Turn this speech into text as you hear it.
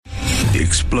The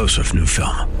explosive new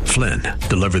film, Flynn,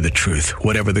 deliver the truth,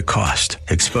 whatever the cost.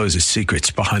 Exposes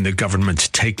secrets behind the government's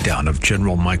takedown of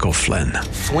General Michael Flynn.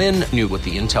 Flynn knew what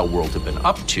the intel world had been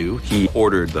up to. He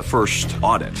ordered the first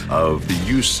audit of the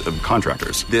use of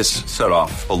contractors. This set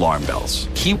off alarm bells.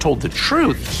 He told the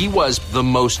truth. He was the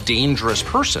most dangerous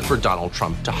person for Donald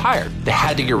Trump to hire. They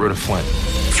had to get rid of Flynn.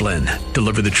 Flynn,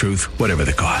 deliver the truth, whatever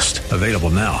the cost. Available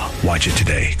now. Watch it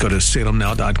today. Go to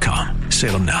salemnow.com.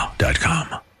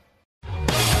 salemnow.com.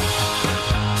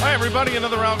 Hi, everybody.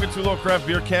 Another Al Gattullo Craft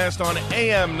Beer Cast on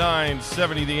AM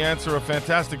 970. The Answer, a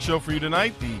fantastic show for you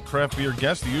tonight. The craft beer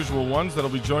guests, the usual ones that'll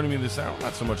be joining me this hour.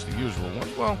 Not so much the usual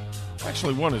ones. Well,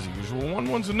 actually, one is a usual one.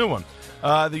 One's a new one.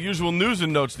 The usual news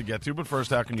and notes to get to. But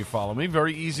first, how can you follow me?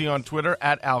 Very easy on Twitter,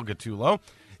 at Al Gattullo.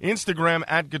 Instagram,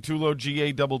 at Gattullo,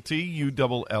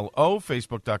 G-A-T-T-U-L-L-O.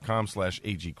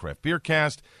 Facebook.com/AG Craft Beer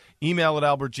Cast. Email at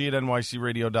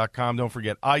albertg@nycradio.com. Don't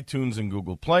forget iTunes and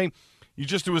Google Play. You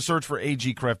just do a search for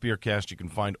AG Craft Beer Cast. You can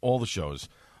find all the shows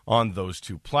on those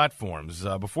two platforms.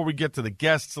 Before we get to the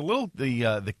guests,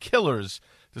 the Killers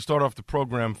to start off the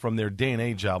program from their Day and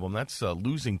Age album. That's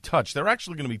Losing Touch. They're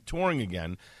actually going to be touring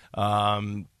again.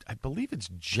 I believe it's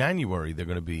January they're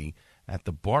going to be at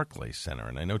the Barclays Center,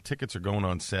 and I know tickets are going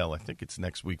on sale. I think it's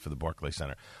next week for the Barclays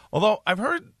Center. Although I've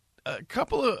heard a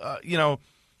couple of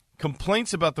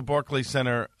complaints about the Barclays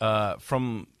Center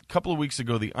from couple of weeks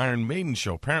ago, the Iron Maiden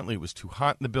show. Apparently it was too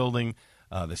hot in the building.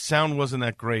 The sound wasn't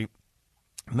that great.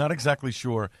 I'm not exactly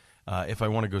sure if I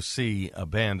want to go see a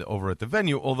band over at the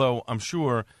venue, although I'm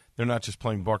sure they're not just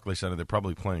playing Barclays Center. They're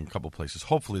probably playing a couple places.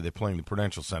 Hopefully they're playing the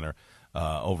Prudential Center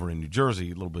over in New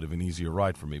Jersey. A little bit of an easier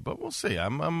ride for me, but we'll see.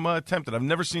 I'm tempted. I've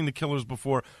never seen the Killers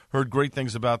before. Heard great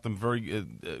things about them.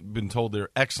 Been told they're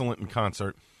excellent in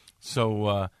concert.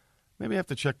 So maybe I have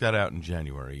to check that out in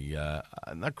January.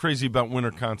 I'm not crazy about winter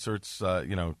concerts,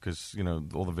 because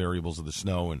all the variables of the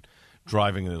snow and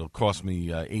driving, and it'll cost me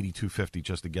 $82.50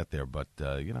 just to get there. But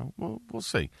we'll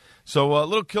see. So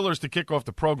little Killers to kick off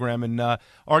the program, and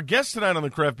our guest tonight on the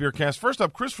Craft Beer Cast. First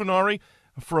up, Chris Fenari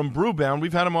from Brewbound.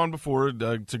 We've had him on before.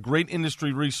 It's a great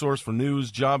industry resource for news,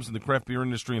 jobs in the craft beer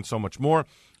industry, and so much more.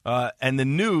 And the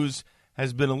news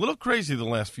has been a little crazy the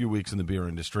last few weeks in the beer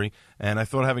industry, and I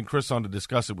thought having Chris on to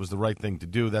discuss it was the right thing to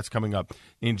do. That's coming up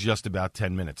in just about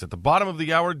 10 minutes. At the bottom of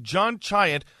the hour, John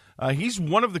Chayat, he's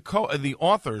one of the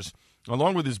authors,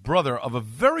 along with his brother, of a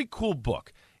very cool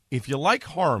book. If you like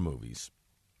horror movies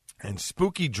and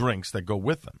spooky drinks that go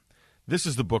with them, this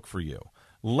is the book for you.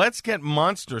 Let's Get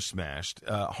Monster Smashed.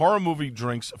 Horror movie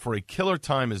drinks for a killer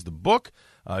time is the book.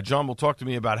 John will talk to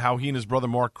me about how he and his brother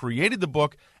Mark created the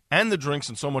book and the drinks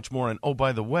and so much more. And, oh,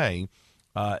 by the way,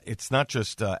 it's not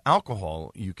just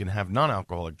alcohol. You can have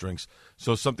non-alcoholic drinks.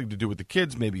 So something to do with the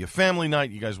kids, maybe a family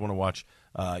night. You guys want to watch,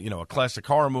 a classic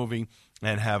horror movie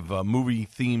and have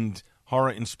movie-themed,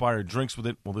 horror-inspired drinks with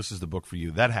it. Well, this is the book for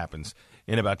you. That happens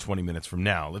in about 20 minutes from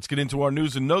now. Let's get into our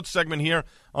news and notes segment here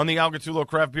on the Al Gattullo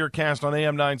Craft Beer Cast on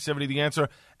AM 970. The Answer.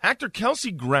 Actor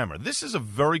Kelsey Grammer. This is a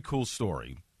very cool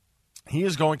story. He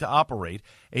is going to operate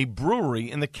a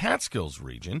brewery in the Catskills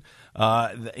region.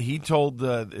 He told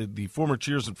the former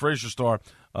Cheers and Frasier star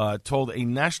told a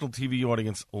national TV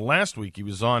audience last week. He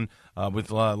was on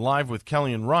live with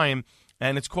Kelly and Ryan,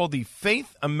 and it's called the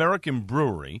Faith American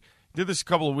Brewery. Did this a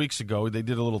couple of weeks ago. They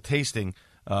did a little tasting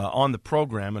on the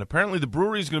program, and apparently the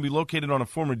brewery is going to be located on a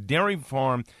former dairy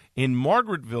farm in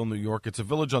Margaretville, New York. It's a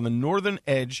village on the northern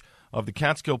edge of the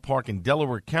Catskill Park in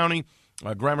Delaware County.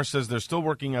 Grammer says they're still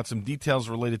working out some details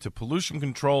related to pollution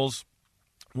controls.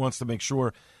 Wants to make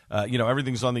sure,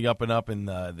 everything's on the up and up. And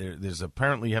there's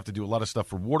apparently you have to do a lot of stuff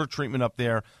for water treatment up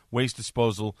there, waste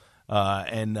disposal.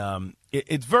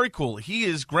 It's very cool.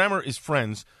 Grammer is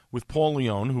friends with Paul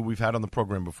Leone, who we've had on the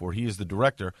program before. He is the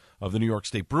director of the New York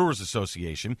State Brewers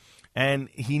Association. And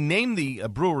he named the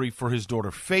brewery for his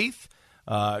daughter, Faith.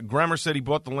 Grammer said he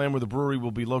bought the land where the brewery will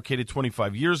be located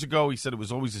 25 years ago. He said it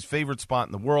was always his favorite spot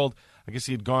in the world. I guess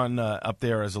he had gone up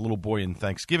there as a little boy in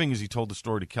Thanksgiving, as he told the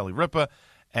story to Kelly Ripa.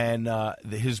 And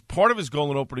part of his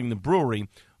goal in opening the brewery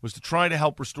was to try to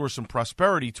help restore some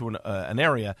prosperity to an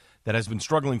area that has been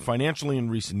struggling financially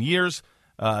in recent years.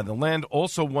 The land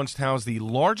also once housed the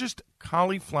largest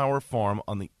cauliflower farm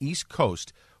on the East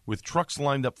Coast, with trucks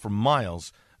lined up for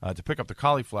miles to pick up the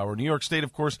cauliflower. New York State,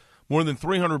 of course, more than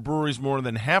 300 breweries, more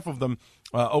than half of them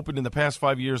opened in the past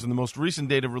 5 years. In the most recent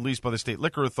data released by the State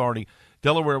Liquor Authority,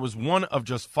 Delaware was one of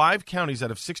just 5 counties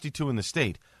out of 62 in the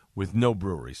state with no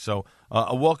breweries. So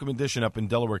a welcome addition up in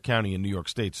Delaware County in New York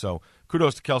State. So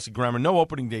kudos to Kelsey Grammer. No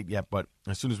opening date yet, but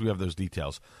as soon as we have those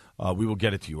details, we will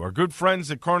get it to you. Our good friends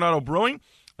at Coronado Brewing,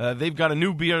 they've got a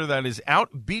new beer that is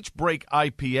out, Beach Break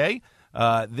IPA.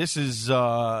 This is,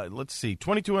 let's see,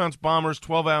 22-ounce bombers,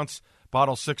 12-ounce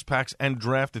bottle 6-packs, and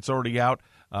draft. It's already out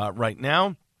right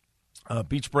now.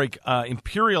 Beach Break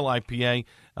Imperial IPA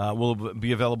will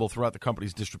be available throughout the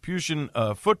company's distribution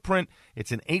footprint.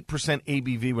 It's an 8%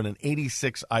 ABV with an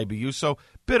 86 IBU, so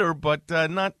bitter, but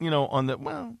not, on the,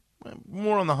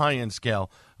 more on the high-end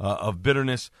scale of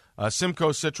bitterness. Simcoe,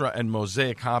 Citra, and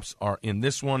Mosaic hops are in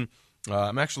this one.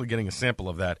 I'm actually getting a sample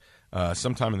of that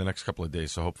sometime in the next couple of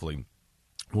days, so hopefully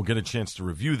we'll get a chance to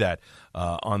review that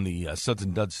on the Suds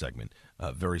and Duds segment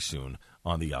very soon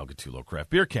on the Al Gattullo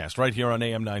Craft Beer Cast right here on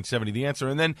AM 970 The Answer.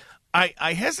 And then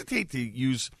I hesitate to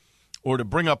use or to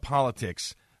bring up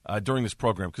politics during this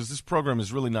program because this program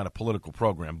is really not a political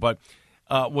program. But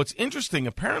what's interesting,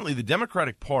 apparently the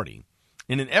Democratic Party,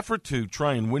 in an effort to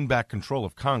try and win back control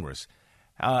of Congress,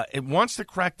 it wants to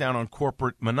crack down on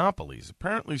corporate monopolies.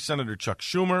 Apparently Senator Chuck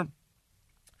Schumer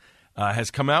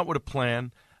has come out with a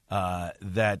plan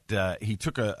that he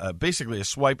took basically a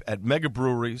swipe at mega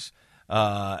breweries.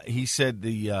 He said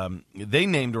they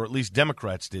named, or at least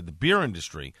Democrats did, the beer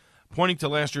industry, pointing to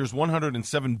last year's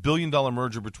 $107 billion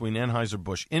merger between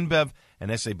Anheuser-Busch InBev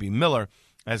and SAB Miller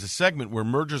as a segment where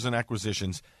mergers and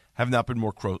acquisitions have not been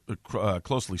more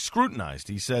closely scrutinized.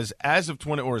 He says, as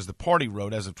the party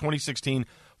wrote, as of 2016,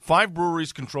 5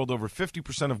 breweries controlled over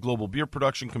 50% of global beer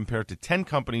production compared to 10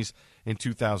 companies in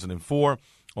 2004.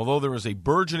 Although there is a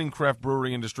burgeoning craft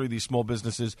brewery industry, these small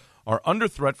businesses are under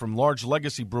threat from large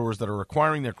legacy brewers that are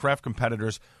acquiring their craft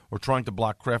competitors or trying to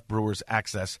block craft brewers'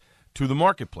 access to the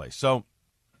marketplace. So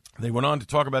they went on to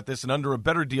talk about this, and under a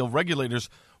better deal, regulators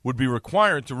would be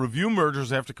required to review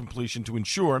mergers after completion to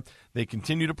ensure they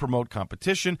continue to promote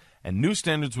competition, and new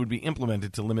standards would be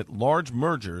implemented to limit large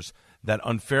mergers that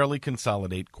unfairly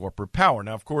consolidate corporate power.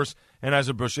 Now, of course,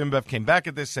 Anheuser-Busch InBev came back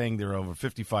at this, saying there are over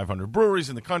 5,500 breweries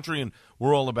in the country, and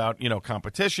we're all about,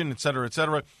 competition, et cetera, et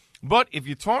cetera. But if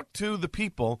you talk to the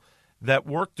people that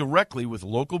work directly with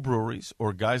local breweries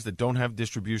or guys that don't have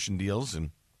distribution deals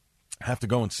and have to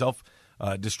go and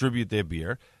self-distribute their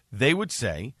beer, they would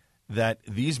say that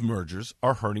these mergers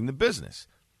are hurting the business.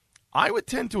 I would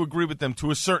tend to agree with them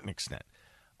to a certain extent.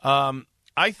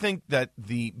 I think that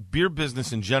the beer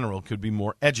business in general could be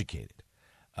more educated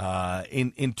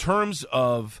in terms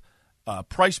of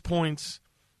price points,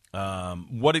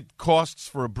 what it costs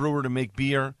for a brewer to make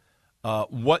beer,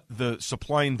 what the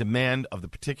supply and demand of the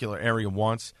particular area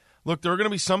wants. Look, there are going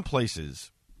to be some places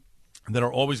that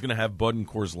are always going to have Bud and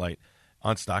Coors Light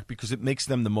on stock because it makes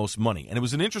them the most money. And it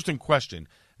was an interesting question,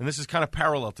 and this is kind of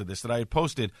parallel to this, that I had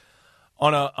posted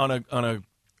on a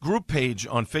group page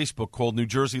on Facebook called New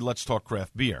Jersey Let's Talk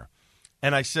Craft Beer.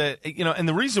 And I said, and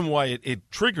the reason why it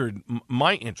triggered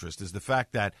my interest is the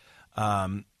fact that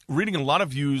reading a lot of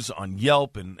views on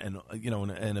Yelp and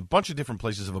a bunch of different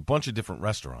places of a bunch of different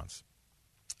restaurants,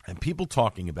 and people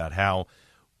talking about how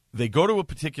they go to a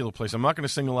particular place. I'm not going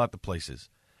to single out the places,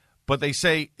 but they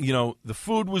say, the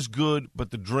food was good,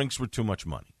 but the drinks were too much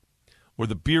money, or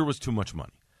the beer was too much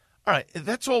money. All right,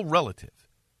 that's all relative.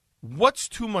 What's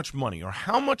too much money, or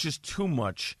how much is too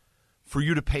much for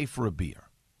you to pay for a beer?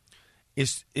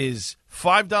 Is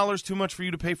 $5 too much for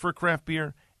you to pay for a craft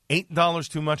beer? $8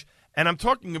 too much? And I'm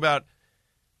talking about,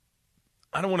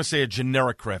 I don't want to say a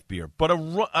generic craft beer, but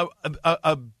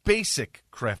a basic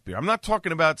craft beer. I'm not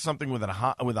talking about something with a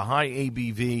high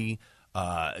ABV,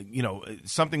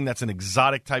 something that's an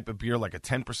exotic type of beer, like a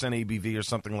 10% ABV or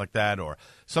something like that, or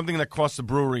something that costs the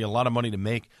brewery a lot of money to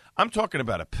make. I'm talking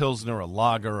about a Pilsner, a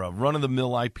lager, a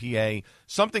run-of-the-mill IPA,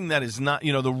 something that is not,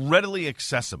 the readily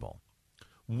accessible.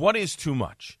 What is too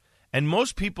much? And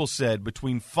most people said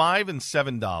between $5 and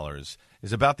 $7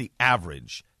 is about the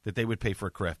average that they would pay for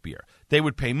a craft beer. They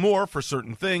would pay more for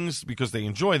certain things because they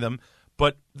enjoy them,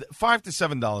 but $5 to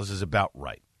 $7 is about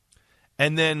right.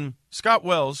 And then Scott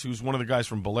Wells, who's one of the guys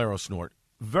from Bolero Snort,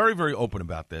 very, very open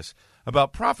about this,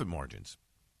 about profit margins.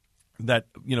 That,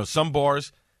 some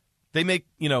bars, they make,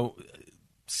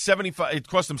 75. It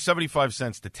costs them 75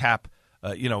 cents to tap,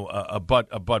 a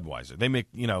Budweiser. They make,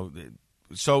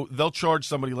 so they'll charge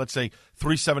somebody, let's say,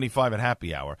 $3.75 at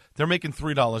happy hour. They're making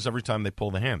 $3 every time they pull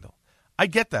the handle. I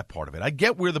get that part of it. I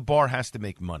get where the bar has to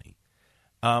make money.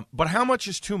 But how much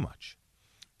is too much?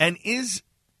 And is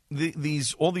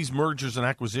all these mergers and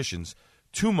acquisitions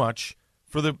too much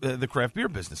for the craft beer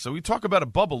business? So we talk about a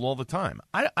bubble all the time.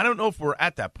 I don't know if we're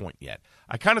at that point yet.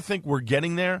 I kind of think we're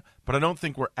getting there, but I don't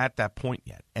think we're at that point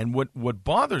yet. And what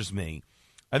bothers me,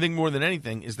 I think more than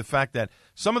anything, is the fact that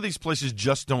some of these places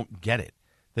just don't get it.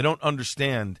 They don't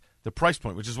understand the price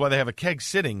point, which is why they have a keg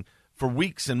sitting for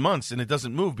weeks and months and it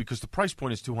doesn't move because the price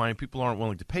point is too high and people aren't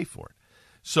willing to pay for it.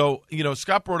 So,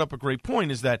 Scott brought up a great point,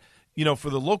 is that for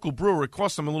the local brewer, it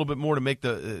costs them a little bit more to make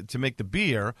the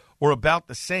beer, or about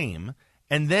the same,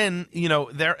 and then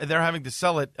they're having to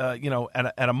sell it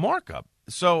at a markup.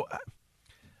 So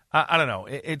I don't know.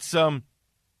 It's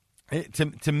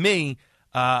to me,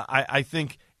 I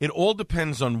think it all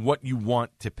depends on what you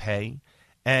want to pay,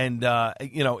 and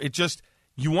it just,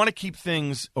 you want to keep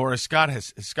things, or as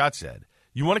Scott said,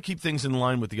 you want to keep things in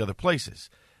line with the other places.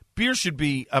 Beer should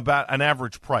be about an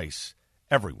average price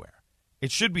everywhere.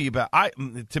 It should be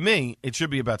to me, it should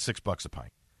be about $6 a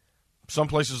pint. Some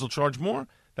places will charge more.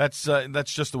 That's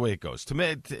just the way it goes. To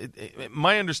me,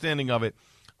 my understanding of it,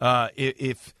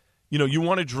 if you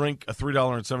want to drink a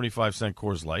 $3.75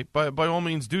 Coors Light, by all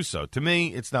means do so. To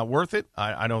me, it's not worth it.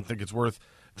 I don't think it's worth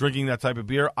drinking that type of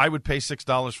beer. I would pay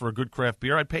 $6 for a good craft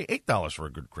beer. I'd pay $8 for a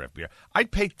good craft beer.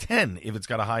 I'd pay $10 if it's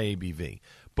got a high ABV.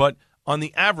 But on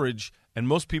the average, and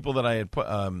most people that I had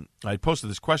posted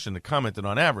this question that commented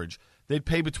on average, they'd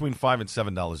pay between $5 and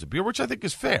 $7 a beer, which I think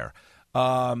is fair.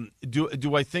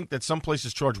 Do I think that some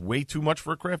places charge way too much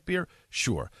for a craft beer?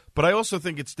 Sure. But I also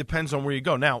think it depends on where you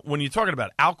go. Now, when you're talking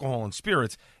about alcohol and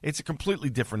spirits, it's a completely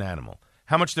different animal.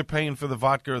 How much they're paying for the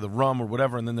vodka or the rum or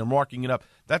whatever, and then they're marking it up,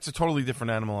 that's a totally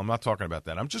different animal. I'm not talking about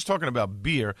that. I'm just talking about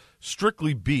beer,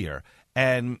 strictly beer.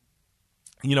 And,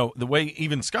 the way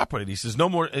even Scott put it, he says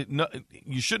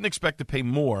you shouldn't expect to pay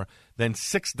more than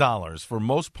 $6 for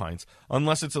most pints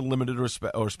unless it's a limited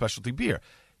or specialty beer.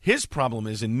 His problem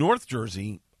is in North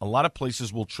Jersey, a lot of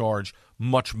places will charge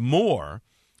much more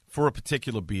for a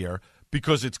particular beer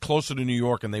because it's closer to New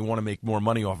York and they want to make more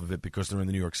money off of it because they're in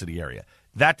the New York City area.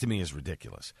 That, to me, is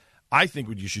ridiculous. I think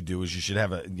what you should do is you should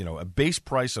have a base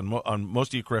price on most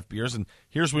of your craft beers, and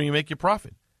here's where you make your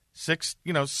profit.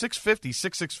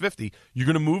 $6.50. You're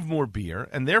going to move more beer,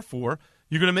 and therefore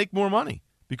you're going to make more money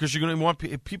because you're going to want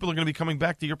people are going to be coming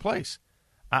back to your place.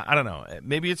 I don't know.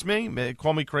 Maybe it's me.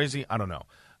 Call me crazy. I don't know.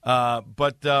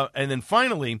 And then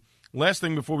finally, last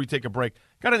thing before we take a break,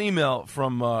 got an email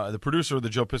from the producer of the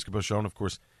Joe Piscopo Show, and of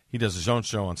course he does his own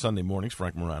show on Sunday mornings,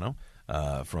 Frank Morano,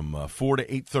 from 4 to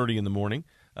 8:30 in the morning,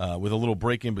 with a little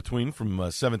break in between from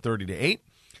 7:30 to 8.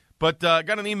 But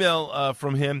got an email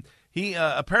from him. He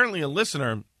apparently a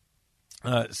listener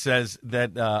says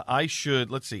that I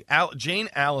should, Jane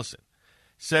Allison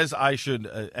says I should,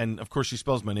 and of course she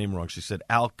spells my name wrong. She said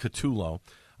Al Catullo.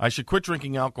 I should quit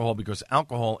drinking alcohol because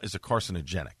alcohol is a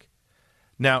carcinogenic.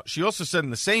 Now, she also said in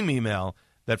the same email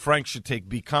that Frank should take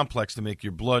B-complex to make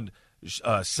your blood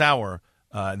sour,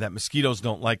 that mosquitoes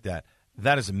don't like that.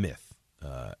 That is a myth,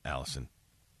 Allison,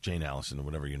 Jane Allison, or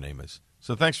whatever your name is.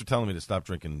 So thanks for telling me to stop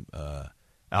drinking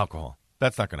alcohol.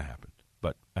 That's not going to happen,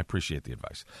 but I appreciate the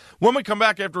advice. When we come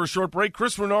back after a short break,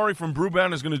 Chris Renari from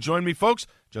Brewbound is going to join me. Folks,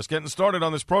 just getting started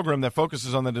on this program that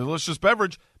focuses on the delicious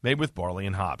beverage made with barley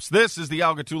and hops. This is the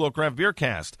Al Gattullo Craft Beer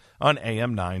Cast on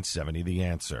AM 970 The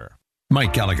Answer.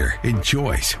 Mike Gallagher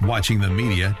enjoys watching the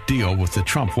media deal with the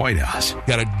Trump White House. You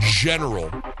got a general,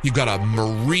 you got a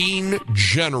Marine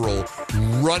general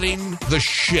running the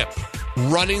ship,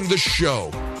 running the show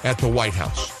at the White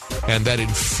House. And that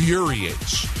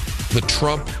infuriates the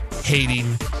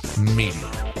Trump-hating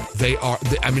media.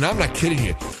 I'm not kidding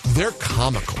you. They're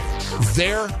comical.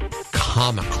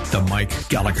 The Mike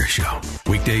Gallagher Show.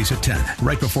 Weekdays at 10,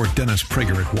 right before Dennis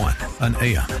Prager at 1 on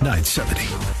AM 970.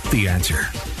 The Answer.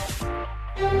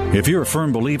 If you're a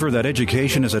firm believer that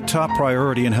education is a top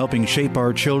priority in helping shape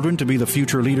our children to be the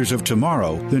future leaders of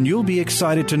tomorrow, then you'll be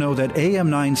excited to know that AM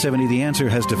 970 The Answer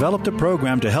has developed a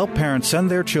program to help parents send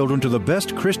their children to the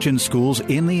best Christian schools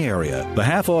in the area. The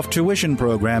half-off tuition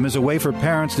program is a way for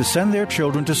parents to send their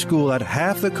children to school at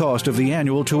half the cost of the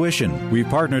annual tuition. We've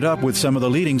partnered up with some of the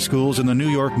leading schools in the New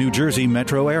York, New Jersey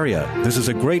metro area. This is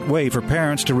a great way for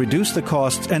parents to reduce the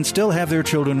costs and still have their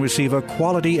children receive a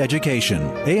quality education.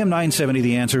 AM 970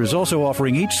 The Answer is also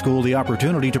offering each school the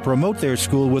opportunity to promote their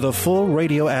school with a full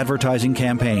radio advertising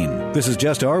campaign. This is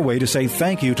just our way to say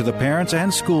thank you to the parents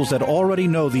and schools that already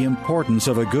know the importance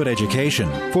of a good education.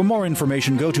 For more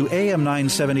information, go to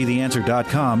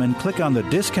am970theanswer.com and click on the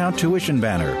discount tuition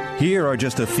banner. Here are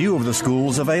just a few of the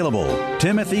schools available: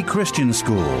 Timothy Christian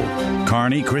School,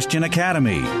 Kearney Christian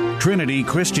Academy, Trinity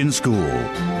Christian School.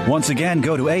 Once again,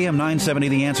 go to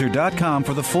am970theanswer.com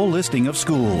for the full listing of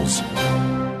schools.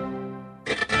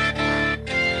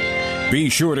 Be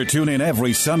sure to tune in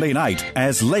every Sunday night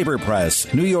as Labor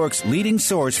Press, New York's leading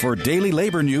source for daily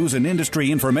labor news and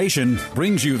industry information,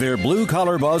 brings you their Blue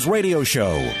Collar Buzz radio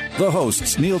show. The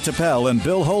hosts, Neil Tappel and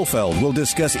Bill Holfeld, will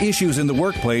discuss issues in the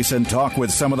workplace and talk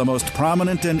with some of the most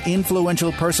prominent and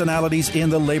influential personalities in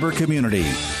the labor community.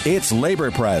 It's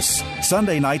Labor Press,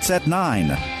 Sunday nights at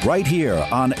 9, right here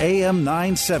on AM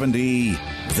 970,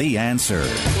 The Answer.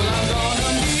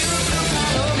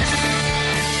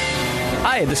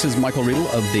 Hi, this is Michael Riedel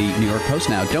of the New York Post.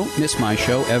 Now, don't miss my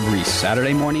show every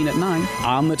Saturday morning at 9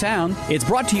 on the Town. It's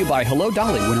brought to you by Hello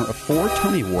Dolly, winner of 4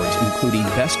 Tony Awards, including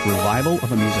Best Revival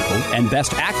of a Musical and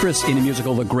Best Actress in a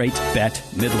Musical, the great Bette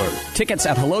Midler. Tickets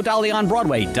at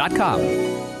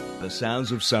HelloDollyOnBroadway.com. The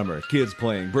sounds of summer, kids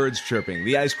playing, birds chirping,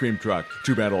 the ice cream truck.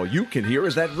 Too bad all you can hear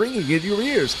is that ringing in your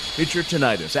ears. It's your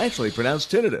tinnitus, actually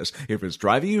pronounced tinnitus. If it's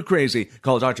driving you crazy,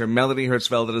 call Dr. Melanie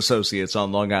Hertzfeld and Associates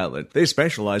on Long Island. They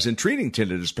specialize in treating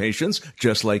tinnitus patients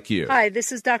just like you. Hi,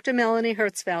 this is Dr. Melanie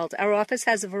Hertzfeld. Our office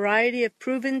has a variety of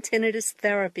proven tinnitus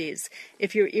therapies.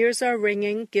 If your ears are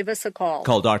ringing, give us a call.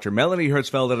 Call Dr. Melanie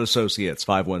Hertzfeld and Associates,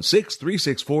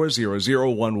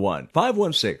 516-364-0011.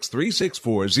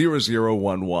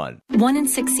 516-364-0011. 1 in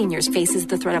 6 seniors faces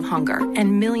the threat of hunger,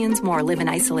 and millions more live in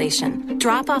isolation.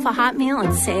 Drop off a hot meal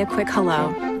and say a quick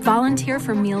hello. Volunteer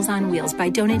for Meals on Wheels by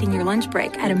donating your lunch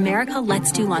break at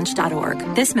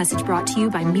americaletsdolunch.org. This message brought to you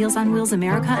by Meals on Wheels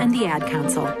America and the Ad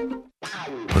Council.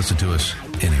 Listen to us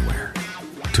anywhere.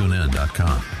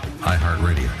 TuneIn.com,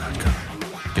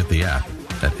 iHeartRadio.com. Get the app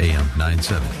at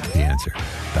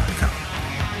AM970theanswer.com.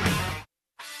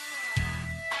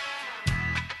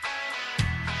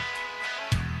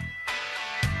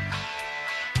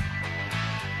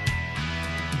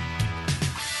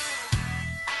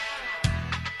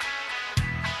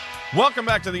 Welcome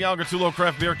back to the Al Gattullo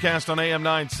Craft Beer Cast on AM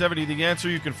 970. The Answer.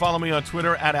 You can follow me on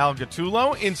Twitter at Al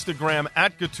Gattullo, Instagram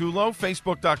at Gattullo,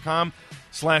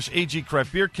 Facebook.com/AG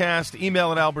Craft Beer Cast,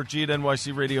 email at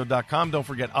albertg@nycradio.com. Don't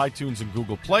forget iTunes and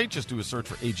Google Play. Just do a search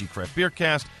for AG Craft Beer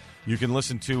Cast. You can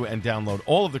listen to and download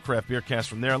all of the Craft Beer Cast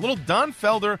from there. A little Don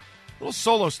Felder, little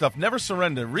solo stuff, Never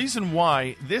Surrender. Reason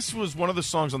why, this was one of the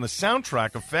songs on the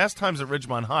soundtrack of Fast Times at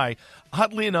Ridgemont High.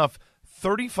 Oddly enough,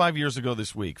 35 years ago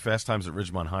this week, Fast Times at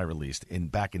Ridgemont High released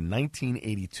back in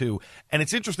 1982. And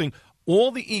it's interesting, all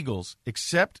the Eagles,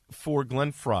 except for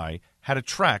Glenn Frey, had a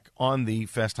track on the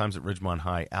Fast Times at Ridgemont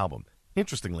High album.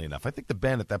 Interestingly enough, I think the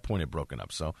band at that point had broken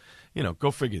up. So,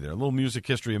 go figure there. A little music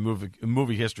history and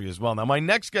movie history as well. Now, my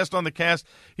next guest on the cast,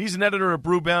 he's an editor at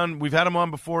Brewbound. We've had him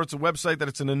on before. It's a website that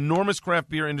it's an enormous craft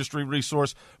beer industry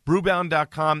resource.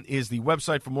 Brewbound.com is the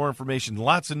website for more information.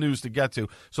 Lots of news to get to.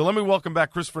 So let me welcome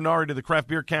back Chris Furnari to the Craft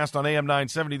Beer Cast on AM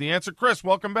 970. The Answer. Chris,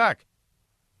 welcome back.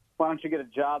 Why don't you get a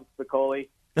job, Spicoli?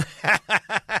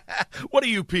 What are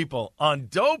you people, on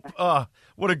dope?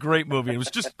 What a great movie. It was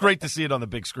just great to see it on the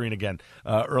big screen again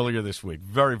earlier this week.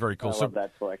 Very, very cool. I love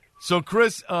that flick. So,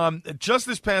 Chris, just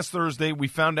this past Thursday, we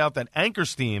found out that Anchor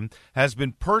Steam has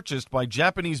been purchased by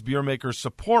Japanese beer maker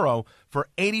Sapporo for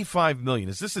 $85 million.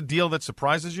 Is this a deal that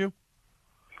surprises you?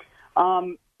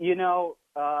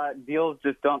 Deals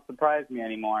just don't surprise me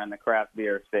anymore in the craft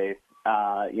beer space.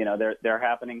 They're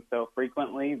happening so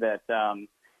frequently that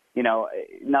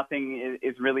nothing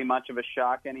is really much of a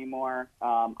shock anymore.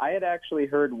 I had actually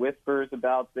heard whispers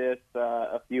about this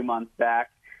a few months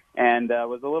back and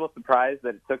was a little surprised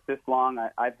that it took this long.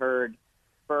 I've heard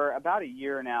for about a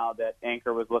year now that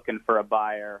Anchor was looking for a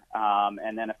buyer,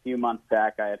 and then a few months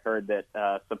back I had heard that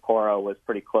Sapporo was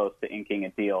pretty close to inking a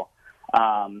deal.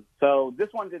 So this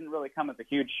one didn't really come as a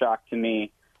huge shock to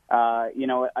me.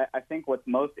 I think what's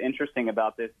most interesting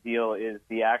about this deal is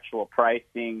the actual price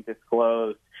being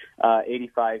disclosed,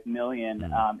 $85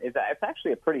 million. It's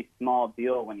actually a pretty small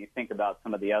deal when you think about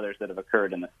some of the others that have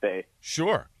occurred in the space.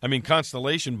 Sure. I memean,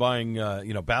 Constellation buying,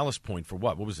 Ballast Point for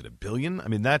what? What was it, $1 billion? I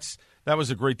mean, that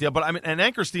was a great deal. But I mean, and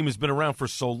Anchor Steam has been around for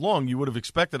so long, you would have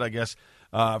expected, I guess,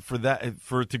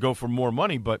 for it to go for more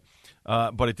money, but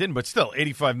it didn't. But still,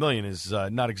 $85 million is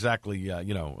not exactly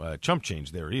chump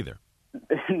change there either.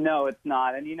 No, it's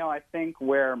not. And, I think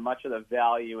where much of the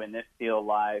value in this deal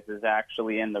lies is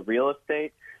actually in the real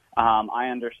estate. I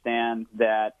understand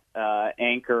that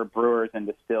Anchor Brewers and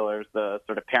Distillers, the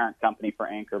sort of parent company for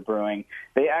Anchor Brewing,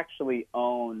 they actually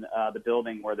own the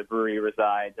building where the brewery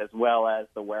resides, as well as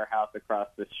the warehouse across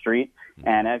the street.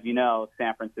 And as you know,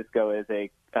 San Francisco is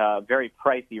a very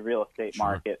pricey real estate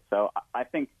market. So I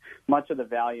think much of the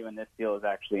value in this deal is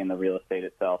actually in the real estate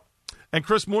itself. And,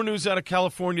 Chris, more news out of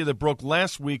California that broke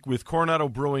last week with Coronado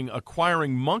Brewing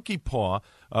acquiring Monkey Paw,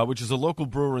 which is a local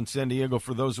brewer in San Diego,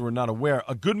 for those who are not aware.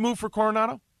 A good move for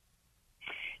Coronado?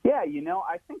 Yeah,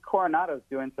 I think Coronado's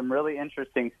doing some really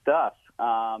interesting stuff.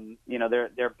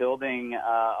 They're building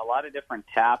a lot of different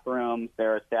tap rooms.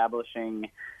 They're establishing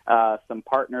some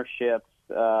partnerships,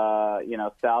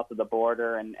 south of the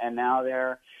border, and now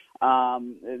they're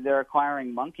they're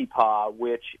acquiring Monkey Paw,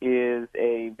 which is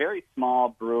a very small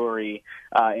brewery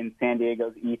in San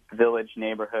Diego's East Village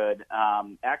neighborhood.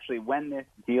 Actually, when this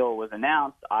deal was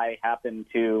announced, I happened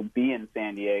to be in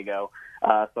San Diego,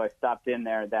 so I stopped in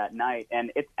there that night.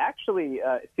 And it's actually,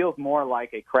 it feels more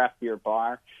like a craft beer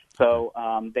bar. So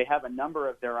they have a number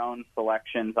of their own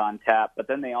selections on tap, but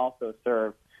then they also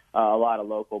serve a lot of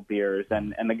local beers.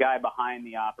 And the guy behind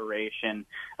the operation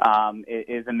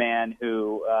is a man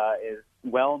who is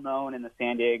well known in the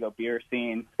San Diego beer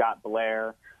scene, Scott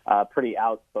Blair, pretty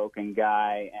outspoken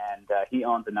guy, and he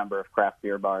owns a number of craft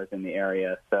beer bars in the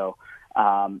area. So,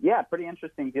 pretty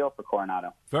interesting deal for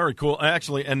Coronado. Very cool.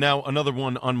 Actually, and now another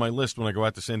one on my list when I go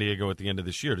out to San Diego at the end of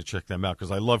this year to check them out,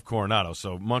 because I love Coronado.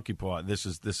 So Monkey Paw, this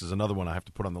is another one I have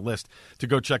to put on the list to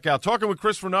go check out. Talking with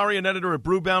Chris Fornari, an editor at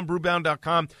Brewbound,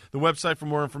 brewbound.com, the website for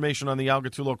more information on the Al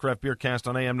Gattullo Craft Beer Cast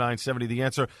on AM 970, The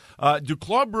Answer.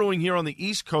 Duclaw Brewing here on the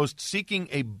East Coast seeking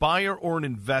a buyer or an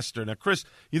investor. Now, Chris,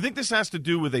 you think this has to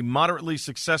do with a moderately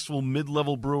successful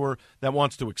mid-level brewer that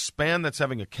wants to expand, that's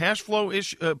having a cash flow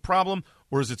problem,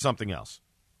 or is it something else?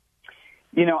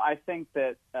 I think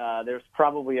that there's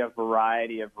probably a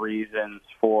variety of reasons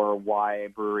for why a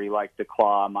brewery like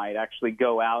DeClaw might actually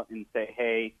go out and say,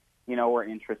 hey, we're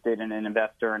interested in an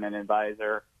investor and an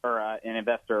advisor, or an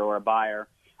investor or a buyer.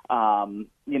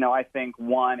 I think,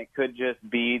 one, it could just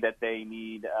be that they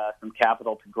need some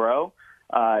capital to grow.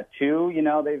 Two,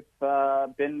 they've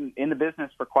been in the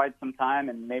business for quite some time,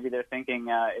 and maybe they're thinking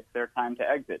it's their time to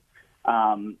exit.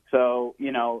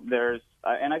 There's,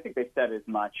 and I think they said as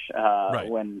much right.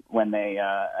 when they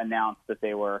announced that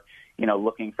they were,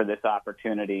 looking for this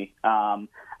opportunity.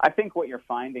 I think what you're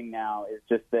finding now is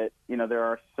just that, there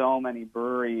are so many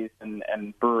breweries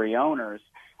and brewery owners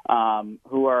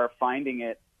who are finding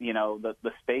it,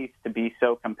 the space to be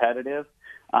so competitive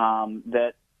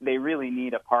that they really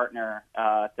need a partner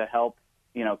to help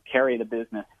carry the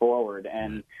business forward.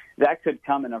 And that could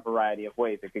come in a variety of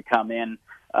ways. It could come in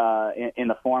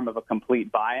the form of a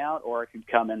complete buyout, or it could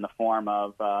come in the form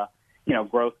of,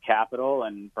 growth capital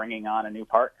and bringing on a new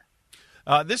partner.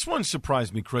 This one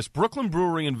surprised me, Chris. Brooklyn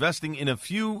Brewery investing in a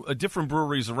few different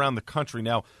breweries around the country.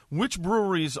 Now, which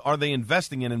breweries are they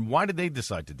investing in, and why did they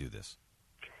decide to do this?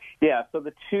 Yeah, so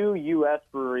the two U.S.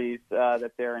 breweries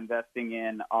that they're investing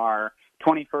in are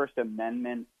 21st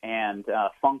Amendment and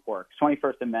Funkworks.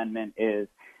 21st Amendment is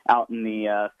out in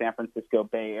the San Francisco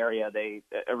Bay Area. They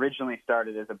originally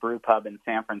started as a brew pub in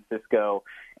San Francisco,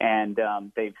 and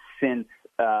they've since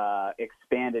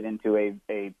expanded into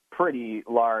a pretty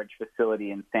large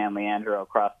facility in San Leandro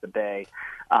across the bay.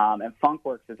 And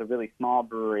Funkworks is a really small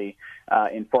brewery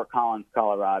in Fort Collins,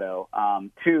 Colorado.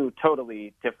 Two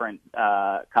totally different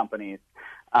companies.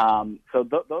 So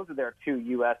those are their two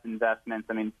U.S. investments.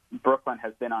 I mean, Brooklyn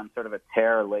has been on sort of a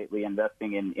tear lately,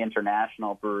 investing in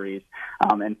international breweries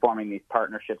and forming these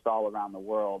partnerships all around the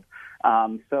world.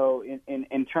 So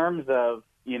in terms of,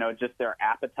 just their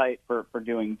appetite for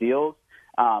doing deals,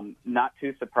 not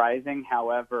too surprising.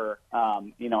 However,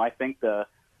 I think the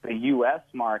U.S.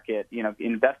 market,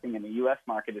 investing in the U.S.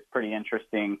 market is pretty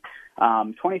interesting.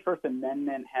 21st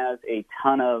Amendment has a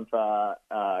ton of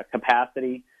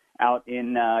capacity out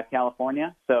in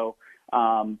California. So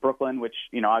Brooklyn, which,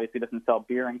 obviously doesn't sell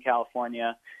beer in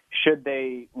California, should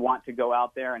they want to go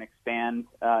out there and expand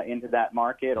into that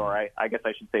market, or I guess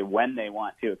I should say when they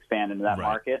want to expand into that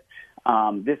right. market,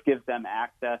 this gives them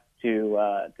access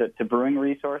to brewing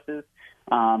resources.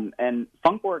 And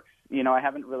Funkworks, I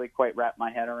haven't really quite wrapped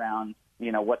my head around,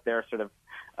 what they're sort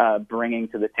of bringing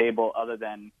to the table other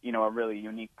than, a really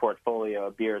unique portfolio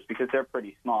of beers, because they're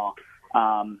pretty small.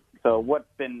 So what's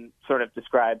been sort of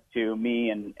described to me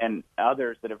and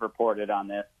others that have reported on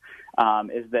this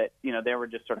is that, they were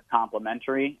just sort of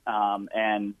complementary,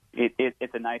 and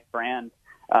it's a nice brand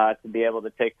to be able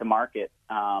to take to market.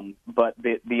 But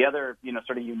the other,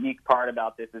 sort of unique part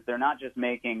about this is they're not just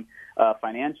making a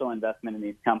financial investment in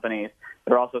these companies,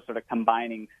 they're also sort of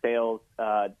combining sales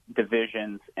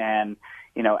divisions and,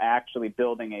 actually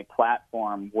building a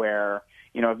platform where,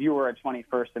 if you were a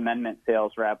 21st Amendment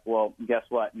sales rep, well, guess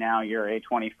what? Now you're a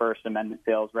 21st Amendment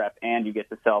sales rep, and you get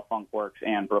to sell Funkworks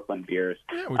and Brooklyn beers.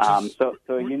 Yeah, so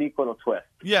a unique little twist.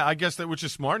 Yeah, I guess which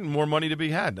is smart, and more money to be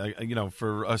had,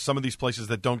 for some of these places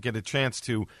that don't get a chance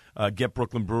to get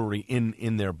Brooklyn Brewery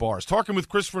in their bars. Talking with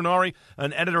Chris Fornari,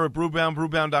 an editor at Brewbound,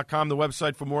 brewbound.com, the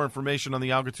website for more information on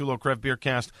the Al Gattullo Craft Beer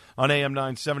Cast on AM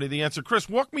 970. The Answer. Chris,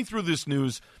 walk me through this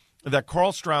news that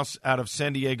Karl Strauss out of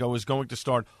San Diego is going to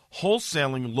start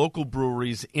wholesaling local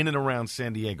breweries in and around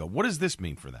San Diego. What does this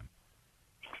mean for them?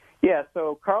 Yeah,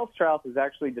 so Karl Strauss has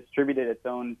actually distributed its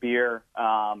own beer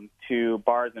to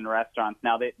bars and restaurants.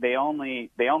 Now they only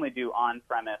do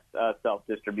on-premise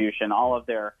self-distribution. All of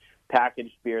their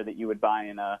packaged beer that you would buy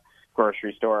in a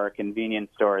grocery store or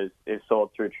convenience store is sold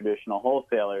through traditional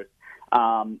wholesalers.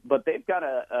 But they've got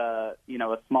a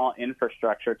small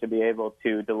infrastructure to be able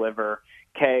to deliver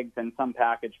kegs and some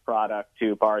packaged product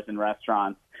to bars and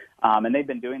restaurants. And they've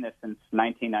been doing this since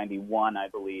 1991, I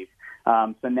believe.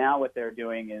 So now what they're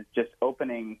doing is just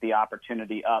opening the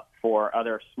opportunity up for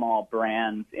other small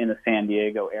brands in the San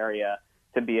Diego area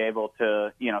to be able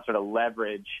to, sort of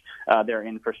leverage their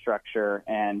infrastructure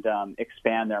and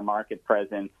expand their market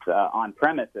presence on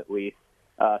premise, at least,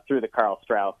 through the Karl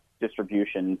Strauss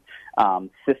distribution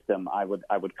system, I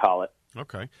would call it.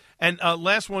 Okay. And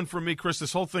last one for me, Chris.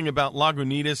 This whole thing about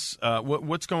Lagunitas.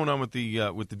 What's going on with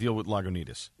the deal with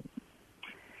Lagunitas?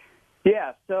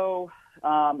 Yeah. So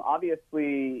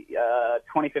obviously,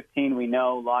 2015, we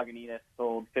know Lagunitas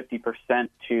sold 50%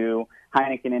 to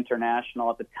Heineken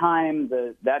International. At the time,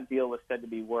 that deal was said to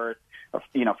be worth, for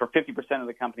 50% of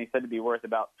the company, said to be worth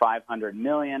about $500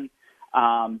 million.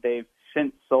 They've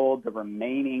since sold the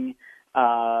remaining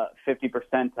 50%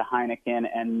 to Heineken,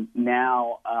 and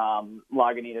now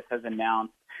Lagunitas has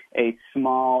announced a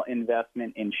small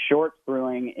investment in Shorts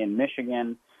Brewing in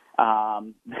Michigan.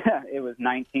 It was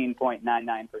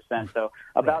 19.99%, so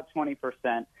about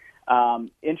 20%.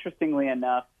 Interestingly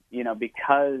enough,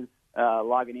 because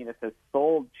Lagunitas has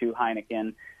sold to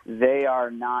Heineken, they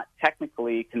are not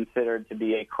technically considered to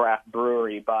be a craft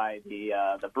brewery by the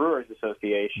Brewers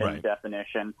Association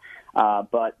definition,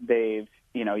 but they've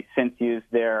since used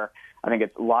their, I think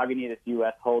it's Lagunitas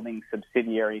U.S. Holdings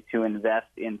subsidiary to invest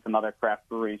in some other craft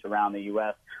breweries around the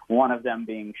U.S., one of them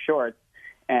being Shorts,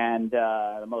 and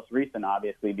the most recent,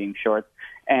 obviously, being Shorts.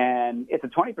 And it's a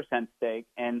 20% stake,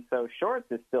 and so Shorts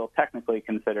is still technically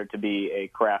considered to be a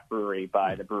craft brewery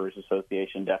by the Brewers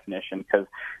Association definition because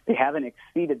they haven't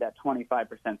exceeded that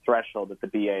 25% threshold that the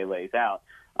BA lays out.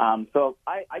 So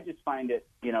I just find it,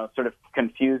 sort of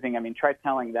confusing. I mean, try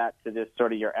telling that to just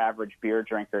sort of your average beer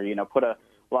drinker, put a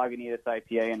Lagunitas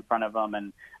IPA in front of them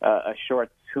and a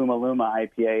Shorts Humaluma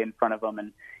IPA in front of them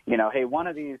and, hey, one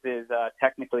of these is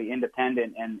technically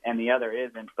independent and the other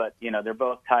isn't, but, they're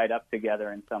both tied up together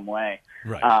in some way.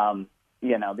 Right.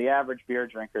 The average beer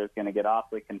drinker is going to get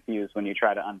awfully confused when you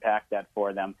try to unpack that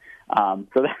for them. So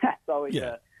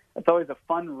that's always a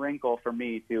fun wrinkle for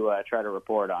me to try to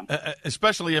report on.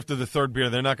 Especially after the third beer,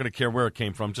 they're not going to care where it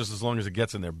came from, just as long as it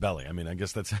gets in their belly. I mean, I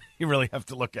guess that's how you really have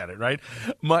to look at it, right?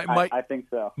 I think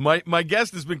so. My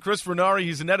guest has been Chris Fornari.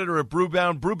 He's an editor at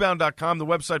Brewbound, brewbound.com, the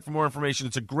website for more information.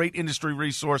 It's a great industry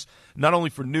resource, not only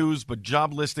for news, but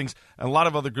job listings and a lot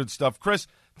of other good stuff. Chris,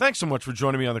 thanks so much for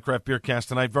joining me on the Craft Beer Cast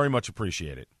tonight. Very much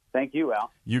appreciate it. Thank you, Al.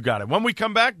 You got it. When we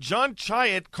come back, John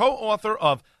Chiat, co-author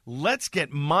of Let's Get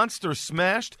Monster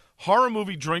Smashed, Horror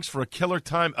Movie Drinks for a Killer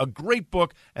Time, a great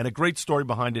book and a great story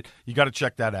behind it. You got to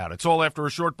check that out. It's all after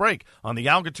a short break on the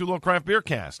Al Gattullo Craft Beer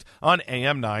Cast on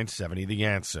AM 970 The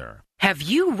Answer. Have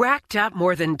you racked up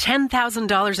more than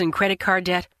 $10,000 in credit card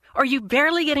debt? Are you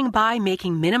barely getting by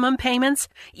making minimum payments?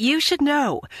 You should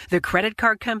know. The credit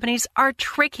card companies are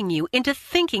tricking you into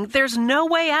thinking there's no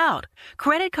way out.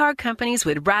 Credit card companies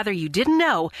would rather you didn't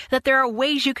know that there are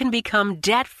ways you can become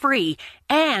debt-free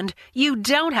and you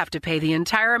don't have to pay the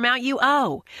entire amount you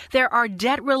owe. There are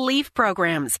debt relief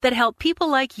programs that help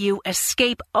people like you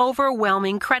escape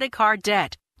overwhelming credit card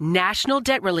debt. National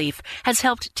Debt Relief has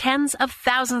helped tens of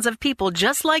thousands of people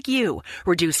just like you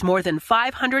reduce more than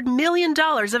 $500 million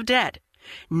of debt.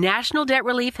 National Debt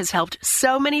Relief has helped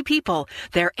so many people,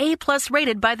 they're A+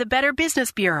 rated by the Better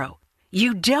Business Bureau.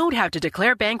 You don't have to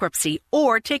declare bankruptcy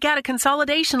or take out a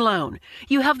consolidation loan.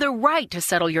 You have the right to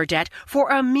settle your debt for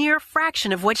a mere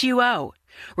fraction of what you owe.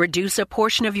 Reduce a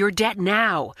portion of your debt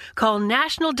now. Call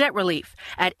National Debt Relief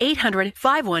at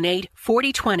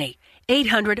 800-518-4020.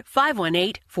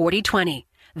 800-518-4020.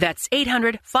 That's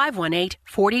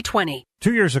 800-518-4020.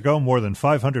 2 years ago, more than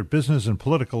 500 business and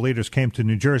political leaders came to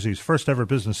New Jersey's first ever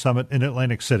business summit in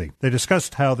Atlantic City. They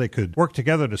discussed how they could work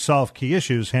together to solve key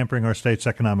issues hampering our state's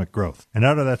economic growth. And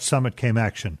out of that summit came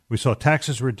action. We saw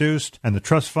taxes reduced and the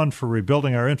trust fund for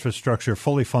rebuilding our infrastructure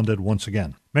fully funded once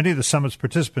again. Many of the summit's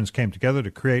participants came together to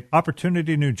create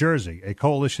Opportunity New Jersey, a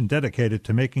coalition dedicated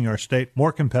to making our state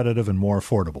more competitive and more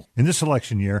affordable. In this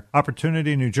election year,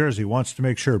 Opportunity New Jersey wants to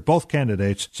make sure both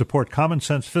candidates support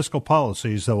common-sense fiscal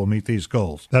policies that will meet these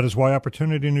goals. That is why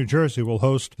Opportunity New Jersey will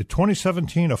host the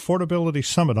 2017 Affordability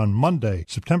Summit on Monday,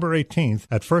 September 18th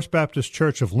at First Baptist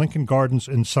Church of Lincoln Gardens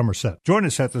in Somerset. Join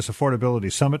us at this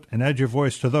Affordability Summit and add your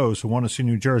voice to those who want to see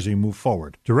New Jersey move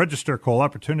forward. To register, call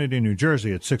Opportunity New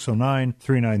Jersey at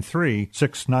 609-393-6998.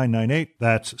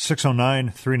 That's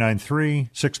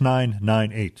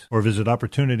 609-393-6998. Or visit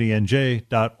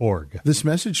OpportunityNJ.org. This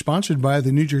message sponsored by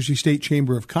the New Jersey State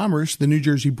Chamber of Commerce, the New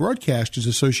Jersey Broadcasters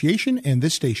Association, and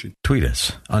this station. Tweet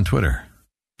us on Twitter.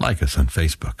 Like us on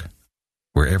Facebook.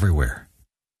 We're everywhere.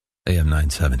 AM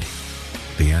 970.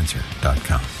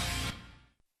 TheAnswer.com.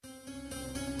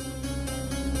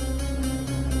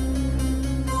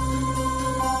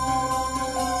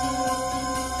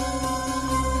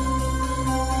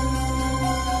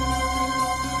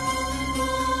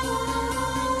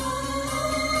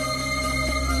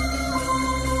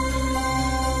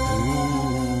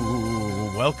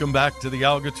 Welcome back to the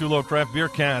Al Gattullo Craft Beer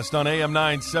Cast on AM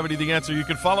 970 The Answer. You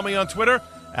can follow me on Twitter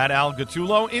at Al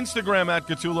Gattullo, Instagram at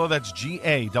Gattullo, that's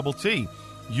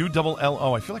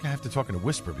GATTULLO. I feel like I have to talk in a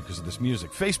whisper because of this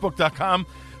music.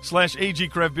 Facebook.com/AG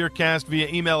Craft Beer Cast, via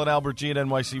email at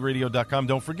albertg@nycradio.com.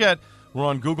 Don't forget, we're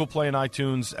on Google Play and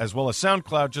iTunes as well as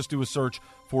SoundCloud. Just do a search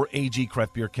for AG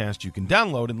Craft Beer Cast. You can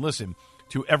download and listen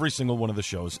to every single one of the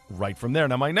shows right from there.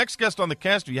 Now, my next guest on the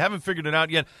cast, if you haven't figured it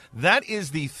out yet, that is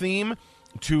the theme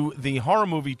to the horror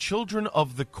movie Children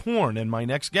of the Corn. And my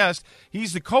next guest,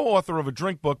 he's the co-author of a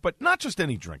drink book, but not just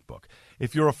any drink book.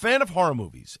 If you're a fan of horror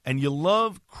movies and you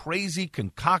love crazy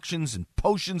concoctions and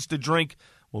potions to drink,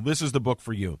 well, this is the book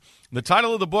for you. The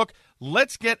title of the book,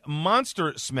 Let's Get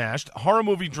Monster Smashed, Horror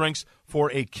Movie Drinks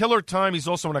for a Killer Time. He's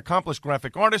also an accomplished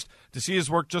graphic artist. To see his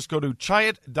work, just go to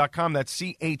Chaiet.com. That's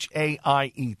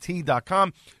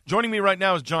CHAIET.com. Joining me right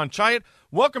now is John Chaiet.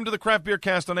 Welcome to the Craft Beer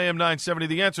Cast on AM 970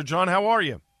 The Answer. John, how are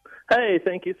you? Hey,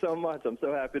 thank you so much. I'm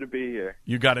so happy to be here.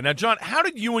 You got it. Now, John, how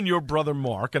did you and your brother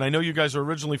Mark, and I know you guys are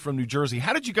originally from New Jersey,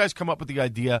 how did you guys come up with the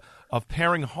idea of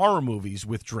pairing horror movies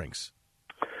with drinks?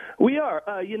 We are.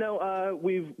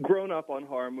 We've grown up on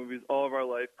horror movies all of our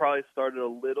life, probably started a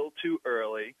little too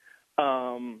early.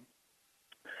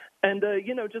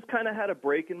 Just kind of had a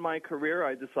break in my career.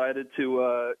 I decided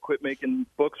to quit making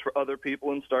books for other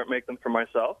people and start making them for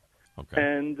myself. Okay.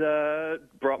 And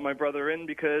brought my brother in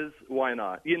because why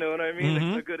not? You know what I mean? Mm-hmm.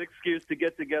 It's a good excuse to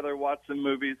get together, watch some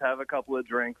movies, have a couple of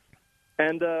drinks,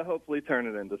 and hopefully turn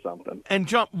it into something. And,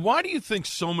 John, why do you think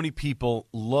so many people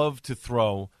love to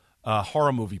throw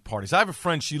horror movie parties? I have a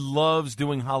friend, she loves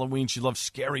doing Halloween. She loves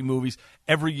scary movies.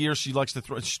 Every year she likes to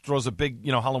she throws a big,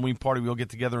 Halloween party. We all get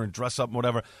together and dress up and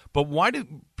whatever. But why do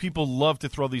people love to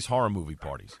throw these horror movie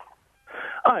parties?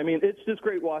 I mean, it's just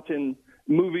great watching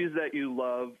movies that you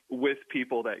love with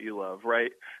people that you love,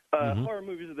 right? Horror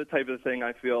movies are the type of thing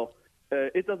I feel,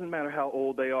 it doesn't matter how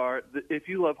old they are. If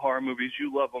you love horror movies,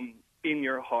 you love them in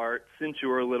your heart since you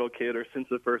were a little kid or since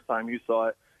the first time you saw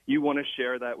it. You want to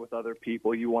share that with other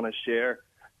people. You want to share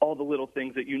all the little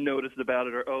things that you noticed about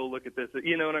it or, oh, look at this.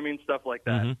 You know what I mean? Stuff like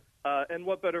that. Mm-hmm. And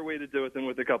what better way to do it than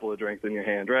with a couple of drinks in your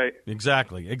hand, right?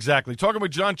 Exactly. Talking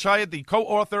with John Chaiet, the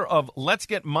co-author of Let's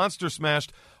Get Monster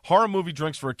Smashed, Horror Movie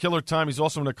Drinks for a Killer Time. He's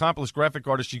also an accomplished graphic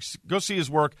artist. You go see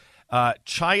his work,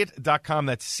 Chaiet.com.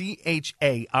 That's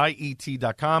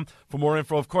CHAIET.com for more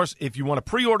info. Of course, if you want to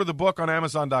pre-order the book on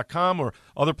Amazon.com or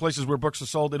other places where books are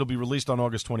sold, it'll be released on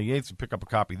August 28th, so pick up a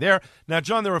copy there. Now,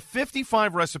 John, there are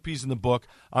 55 recipes in the book.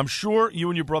 I'm sure you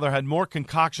and your brother had more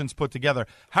concoctions put together.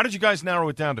 How did you guys narrow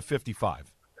it down to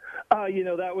 55?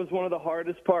 That was one of the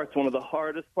hardest parts.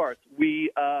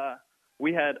 We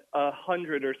had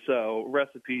 100 or so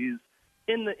recipes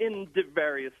in the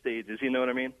various stages. You know what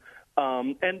I mean?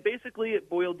 And basically, it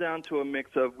boiled down to a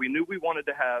mix of, we knew we wanted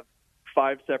to have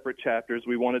 5 separate chapters.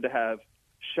 We wanted to have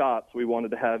shots. We wanted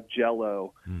to have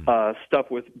Jell-O, stuff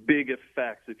with big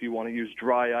effects. If you want to use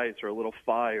dry ice or a little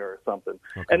fire or something,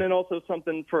 and then also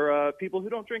something for people who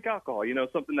don't drink alcohol.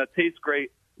 Something that tastes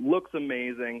great, looks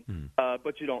amazing,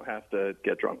 but you don't have to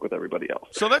get drunk with everybody else.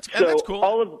 So that's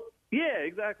cool. Yeah,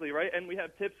 exactly, right? And we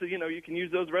have tips that, you can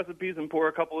use those recipes and pour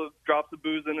a couple of drops of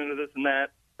booze into this and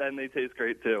that, and they taste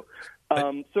great too.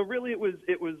 So really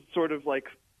it was sort of like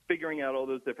figuring out all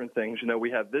those different things.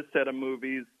 We have this set of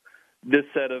movies, this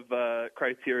set of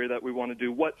criteria that we want to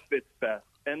do, what fits best.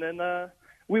 And then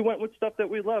we went with stuff that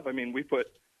we love. I mean, we put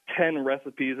 10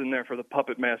 recipes in there for the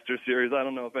Puppet Master series. I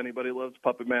don't know if anybody loves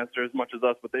Puppet Master as much as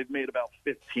us, but they've made about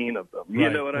 15 of them. You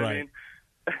know what I mean?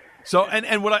 So,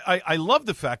 and what I love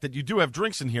the fact that you do have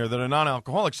drinks in here that are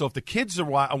non-alcoholic. So if the kids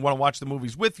want to watch the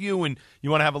movies with you and you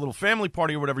want to have a little family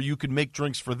party or whatever, you can make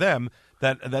drinks for them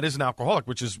that isn't alcoholic,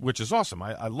 which is awesome.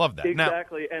 I love that.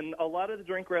 Exactly. And a lot of the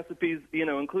drink recipes,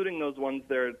 including those ones,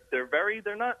 they're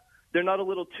not a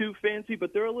little too fancy,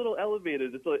 but they're a little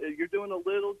elevated. You're doing a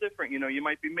little different. You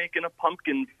might be making a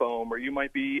pumpkin foam, or you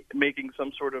might be making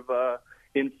some sort of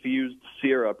infused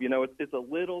syrup. It's a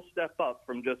little step up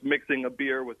from just mixing a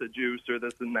beer with a juice or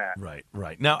this and that.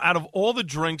 Right. Now, out of all the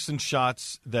drinks and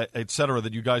shots et cetera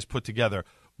that you guys put together,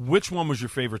 which one was your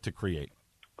favorite to create?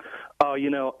 Oh,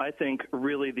 I think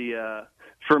really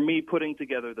for me, putting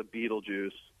together the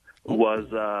Beetlejuice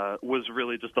was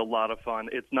really just a lot of fun.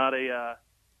 It's not a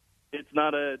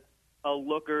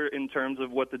looker in terms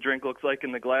of what the drink looks like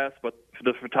in the glass, but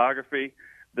the photography,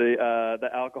 the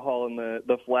alcohol and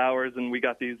the flowers, and we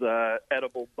got these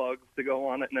edible bugs to go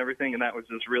on it and everything, and that was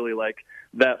just really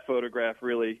that photograph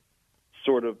really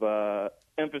sort of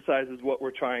emphasizes what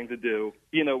we're trying to do,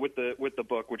 with the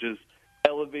book, which is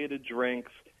elevated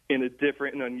drinks in a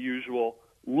different and unusual,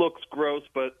 looks gross,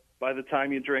 but by the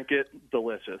time you drink it,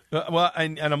 delicious.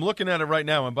 And I'm looking at it right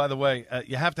now, and by the way,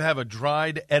 you have to have a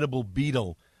dried edible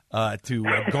beetle to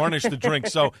garnish the drink.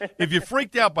 So if you're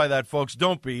freaked out by that, folks,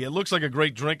 don't be. It looks like a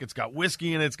great drink. It's got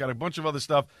whiskey in it. It's got a bunch of other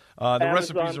stuff. The Amazon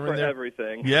recipes are in there.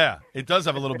 Everything. Yeah, it does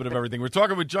have a little bit of everything. We're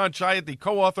talking with Jon Chiat, the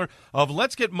co-author of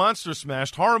Let's Get Monster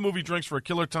Smashed, Horror Movie Drinks for a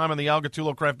Killer Time on the Al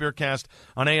Gattullo Craft Beer Cast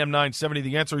on AM 970.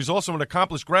 The Answer. He's also an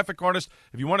accomplished graphic artist.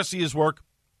 If you want to see his work,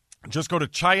 just go to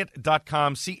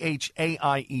Chiat.com,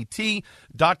 CHAIET.com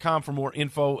for more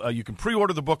info. You can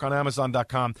pre-order the book on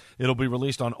Amazon.com. It'll be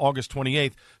released on August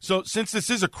 28th. So since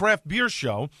this is a craft beer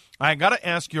show, I got to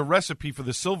ask your recipe for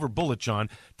the Silver Bullet, John.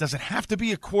 Does it have to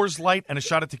be a Coors Light and a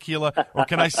shot of tequila, or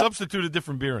can I substitute a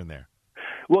different beer in there?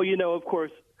 Well, of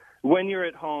course, when you're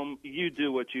at home, you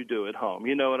do what you do at home.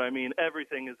 You know what I mean?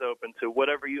 Everything is open to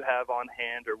whatever you have on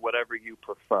hand or whatever you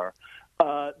prefer.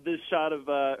 The shot of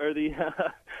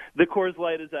the Coors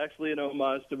Light is actually an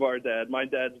homage to our dad. My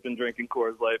dad's been drinking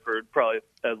Coors Light for probably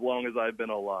as long as I've been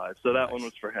alive, so that one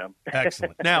was for him.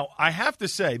 Excellent. Now, I have to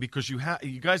say, because you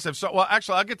guys have well,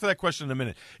 actually, I'll get to that question in a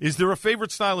minute. Is there a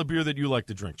favorite style of beer that you like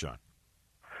to drink, John?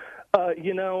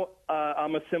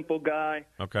 I'm a simple guy.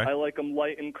 Okay. I like them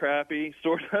light and crappy,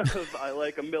 sort of. I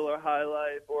like a Miller High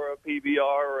Life or a PBR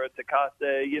or a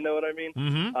Tecate. You know what I mean?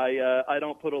 Mm-hmm. I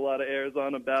don't put a lot of airs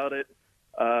on about it.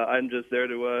 I'm just there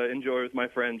to enjoy with my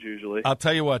friends usually. I'll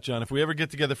tell you what, John, if we ever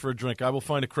get together for a drink, I will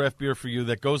find a craft beer for you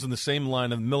that goes in the same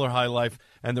line of Miller High Life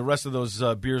and the rest of those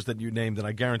beers that you named, and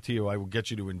I guarantee you I will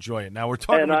get you to enjoy it. Now we're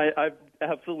talking. And I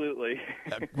absolutely.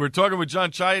 We're talking with Jon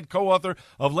Chiat, co-author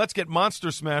of Let's Get Monster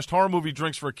Smashed, Horror Movie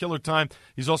Drinks for a Killer Time.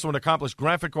 He's also an accomplished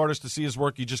graphic artist. To see his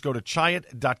work, you just go to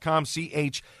Chiat.com,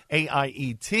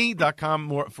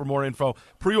 CHAIET.com for more info.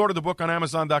 Pre-order the book on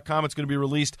Amazon.com. It's going to be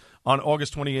released on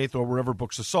August 28th or wherever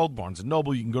books are sold, Barnes &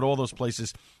 Noble. You can go to all those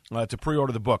places to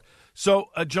pre-order the book.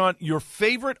 So, John, your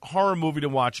favorite horror movie to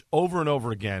watch over and over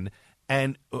again,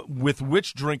 and with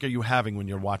which drink are you having when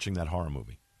you're watching that horror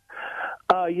movie?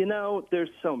 There's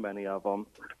so many of them.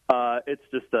 It's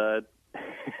just the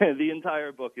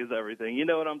entire book is everything. You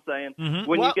know what I'm saying? Mm-hmm.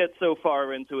 When you get so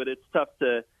far into it, it's tough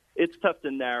to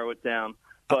narrow it down.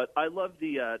 But I love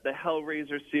the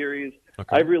Hellraiser series.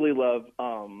 Okay. I really love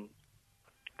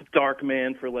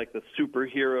Darkman for like the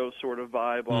superhero sort of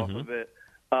vibe off of it.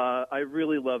 I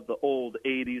really love the old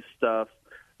 80s stuff,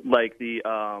 like the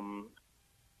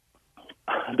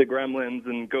Gremlins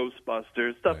and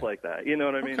Ghostbusters, stuff like that. You know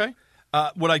what I mean? Okay.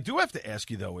 What I do have to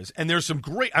ask you, though, is, and there's some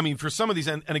great, for some of these,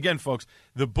 and again, folks,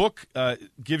 the book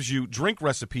gives you drink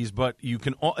recipes, but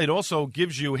it also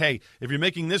gives you, hey, if you're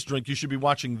making this drink, you should be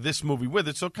watching this movie with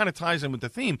it, so it kind of ties in with the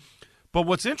theme. But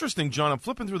what's interesting, John, I'm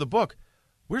flipping through the book,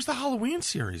 where's the Halloween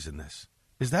series in this?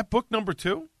 Is that book number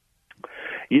 2?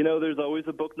 There's always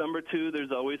a book number 2.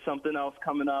 There's always something else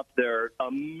coming up. There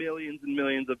are millions and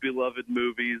millions of beloved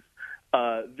movies.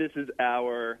 This is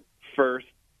our first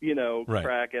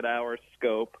crack at our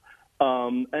scope.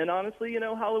 And honestly,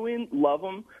 Halloween, love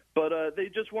them, but they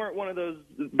just weren't one of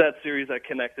that series that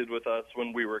connected with us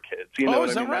when we were kids. You know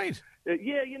is that right?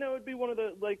 Yeah, it'd be one of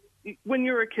the, like, when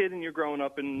you're a kid and you're growing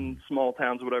up in small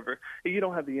towns, whatever, you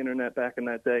don't have the internet back in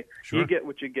that day. Sure. You get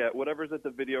what you get. Whatever's at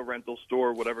the video rental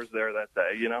store, whatever's there that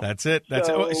day, That's it.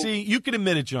 See, you can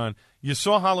admit it, John. You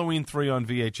saw Halloween 3 on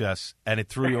VHS, and it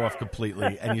threw you off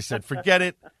completely, and you said, forget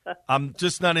it. I'm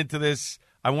just not into this.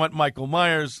 I want Michael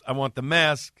Myers. I want the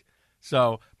mask.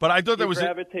 So, but I thought that was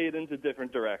gravitate into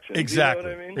different directions. Exactly.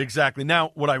 You know what I mean? Exactly. Now,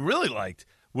 what I really liked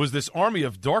was this Army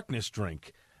of Darkness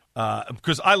drink.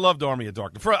 because I loved Army of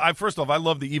Darkness. First off, I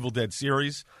love the Evil Dead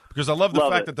series because I love the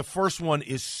fact that the first one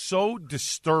is so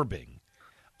disturbing.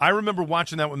 I remember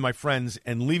watching that with my friends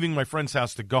and leaving my friend's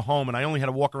house to go home, and I only had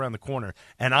to walk around the corner,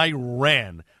 and I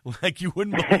ran like you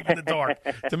wouldn't believe in the dark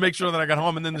to make sure that I got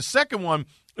home. And then the second one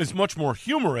is much more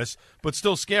humorous, but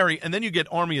still scary. And then you get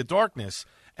Army of Darkness,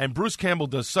 and Bruce Campbell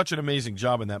does such an amazing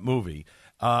job in that movie.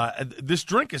 This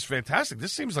drink is fantastic.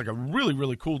 This seems like a really,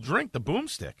 really cool drink, the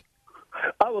Boomstick.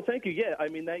 Oh, well, thank you. Yeah, I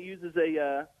mean, that uses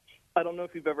I don't know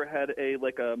if you've ever had a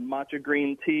matcha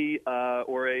green tea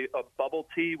or a bubble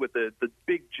tea with the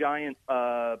big giant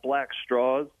black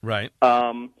straws. Right.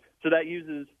 So that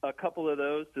uses a couple of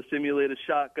those to simulate a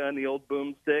shotgun, the old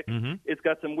Boomstick. Mm-hmm. It's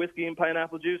got some whiskey and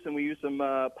pineapple juice, and we use some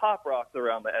Pop Rocks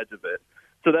around the edge of it.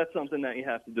 So that's something that you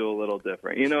have to do a little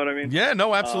different. You know what I mean? Yeah,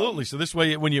 no, absolutely. So this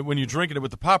way, when you're drinking it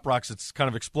with the Pop Rocks, it's kind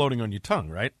of exploding on your tongue,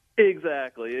 right?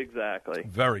 Exactly.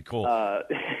 Very cool.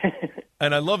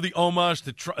 And I love the homage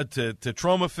to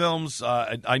Troma films.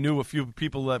 I knew a few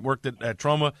people that worked at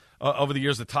Troma over the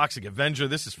years. The Toxic Avenger.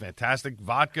 This is fantastic.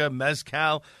 Vodka,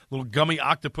 mezcal, little gummy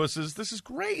octopuses. This is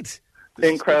great.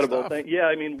 Incredible. Yeah,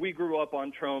 I mean, we grew up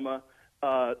on Troma,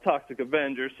 Toxic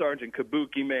Avenger, Sergeant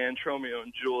Kabuki Man, Tromeo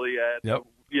and Juliet. Yep.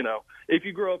 You know, if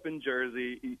you grew up in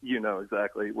Jersey, you know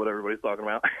exactly what everybody's talking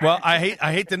about. Well, I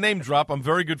hate the name drop. I'm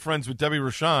very good friends with Debbie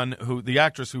Rochon, who the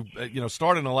actress who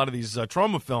starred in a lot of these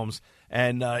Troma films,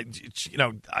 and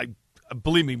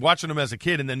believe me, watching them as a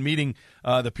kid and then meeting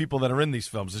the people that are in these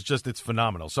films, it's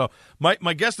phenomenal. So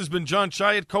my guest has been John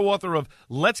Chiat, co-author of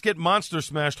Let's Get Monster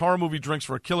Smashed, Horror Movie Drinks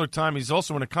for a Killer Time. He's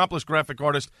also an accomplished graphic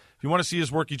artist. If you want to see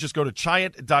his work, you just go to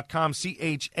Chiat.com,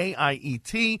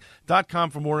 CHAIET.com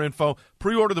for more info.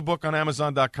 Pre-order the book on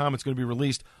Amazon.com. It's going to be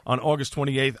released on August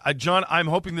 28th. John, I'm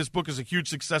hoping this book is a huge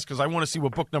success because I want to see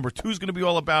what book number 2 is going to be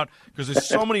all about because there's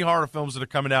so many horror films that are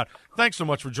coming out. Thanks so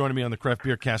much for joining me on the Craft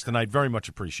Beer Cast tonight. Very much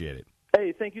appreciate it.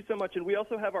 Hey, thank you so much. And we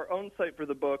also have our own site for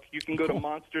the book. You can go to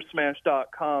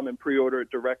monstersmash.com and pre-order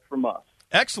it direct from us.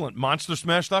 Excellent.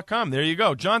 Monstersmash.com. There you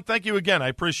go. John, thank you again. I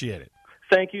appreciate it.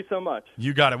 Thank you so much.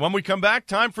 You got it. When we come back,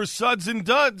 time for Suds and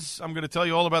Duds. I'm going to tell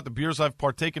you all about the beers I've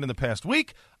partaken in the past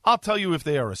week. I'll tell you if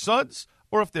they are a Suds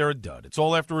or if they're a dud. It's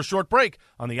all after a short break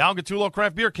on the Al Gattullo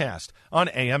Craft Beer Cast on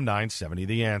AM 970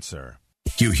 The Answer.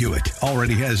 Hugh Hewitt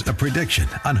already has a prediction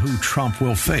on who Trump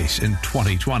will face in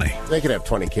 2020. They could have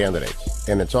 20 candidates,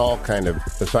 and it's all kind of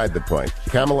beside the point.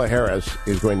 Kamala Harris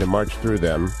is going to march through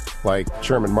them like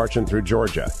Sherman marching through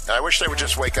Georgia. And I wish they would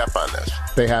just wake up on this.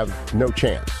 They have no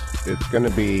chance. It's going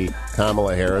to be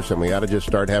Kamala Harris, and we ought to just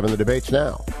start having the debates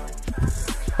now.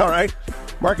 All right,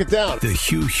 mark it down. The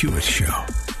Hugh Hewitt Show.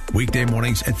 Weekday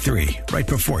mornings at 3, right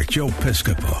before Joe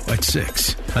Piscopo at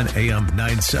 6 on AM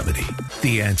 970.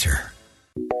 The Answer.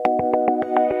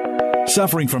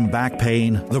 Suffering from back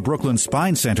pain, the Brooklyn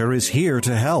Spine Center is here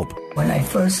to help. When I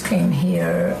first came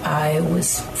here, I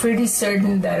was pretty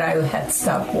certain that I had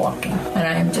stopped walking. And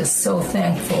I am just so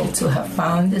thankful to have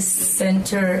found this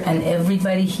center and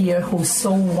everybody here who's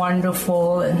so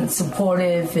wonderful and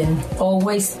supportive and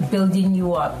always building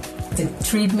you up. The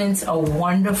treatments are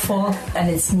wonderful, and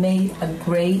it's made a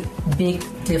great, big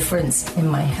difference in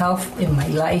my health, in my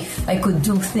life. I could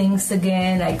do things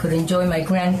again. I could enjoy my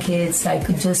grandkids. I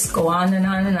could just go on and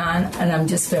on and on, and I'm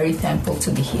just very thankful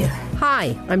to be here.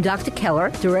 Hi, I'm Dr. Keller,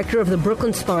 director of the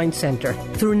Brooklyn Spine Center.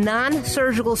 Through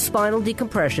non-surgical spinal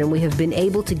decompression, we have been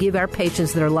able to give our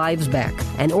patients their lives back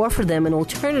and offer them an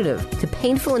alternative to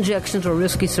painful injections or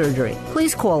risky surgery.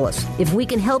 Please call us. If we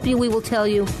can help you, we will tell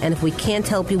you, and if we can't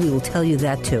help you, we will tell you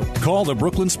that too. Call the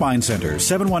Brooklyn Spine Center,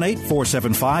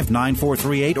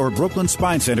 718-475-9438 or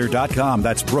brooklynspinecenter.com.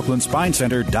 That's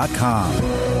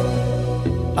brooklynspinecenter.com.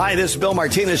 Hi, this is Bill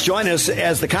Martinez. Join us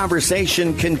as the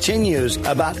conversation continues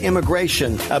about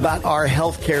immigration, about our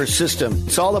healthcare system.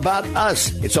 It's all about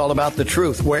us. It's all about the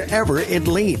truth, wherever it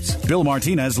leads. Bill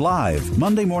Martinez live,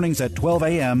 Monday mornings at 12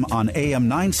 a.m. on AM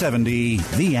 970,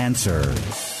 The Answer.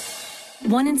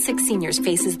 1 in 6 seniors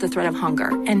faces the threat of hunger,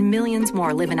 and millions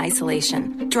more live in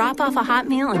isolation. Drop off a hot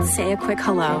meal and say a quick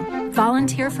hello.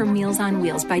 Volunteer for Meals on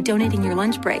Wheels by donating your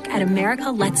lunch break at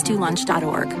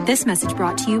americaletsdolunch.org. This message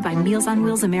brought to you by Meals on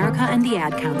Wheels America and the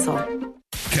Ad Council.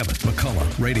 Kevin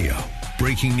McCullough Radio.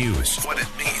 Breaking news, what it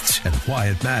means, and why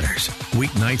it matters.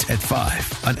 Weeknights at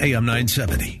 5 on AM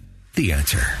 970. The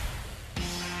Answer.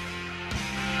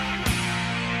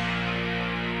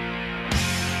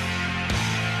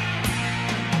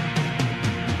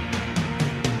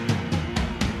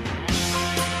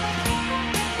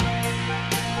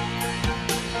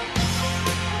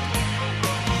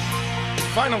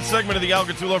 Final segment of the Al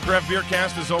Gattullo Craft Beer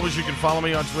Cast. As always, you can follow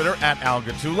me on Twitter at Al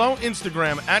Gattullo,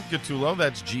 Instagram at Gattullo,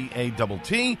 that's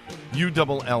GATTULLO,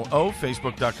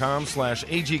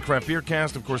 Facebook.com/AG Craft Beer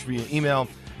Cast, of course, via email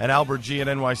at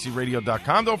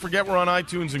albertg@nycradio.com. Don't forget, we're on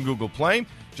iTunes and Google Play.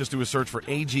 Just do a search for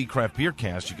AG Craft Beer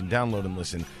Cast. You can download and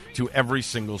listen to every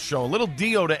single show. A little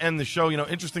Dio to end the show. You know,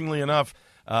 interestingly enough,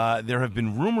 there have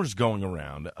been rumors going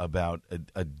around about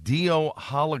a Dio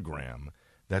hologram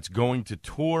that's going to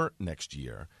tour next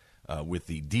year with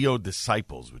the Dio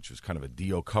Disciples, which was kind of a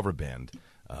Dio cover band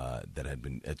that had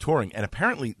been touring. And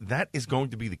apparently that is going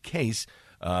to be the case.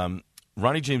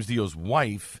 Ronnie James Dio's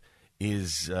wife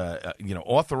is,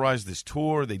 authorized this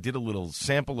tour. They did a little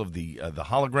sample of the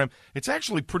hologram. It's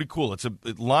actually pretty cool. It's a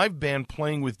live band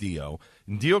playing with Dio.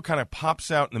 And Dio kind of pops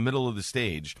out in the middle of the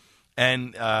stage.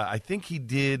 And I think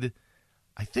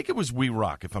it was We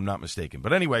Rock, if I'm not mistaken.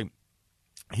 But anyway,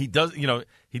 he does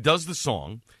the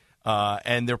song,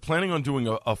 and they're planning on doing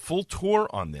a full tour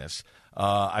on this.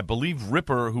 I believe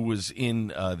Ripper, who was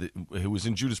in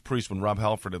Judas Priest when Rob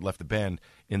Halford had left the band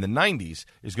in the 90s,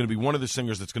 is going to be one of the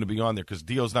singers that's going to be on there because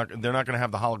they're not going to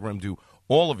have the hologram do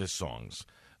all of his songs,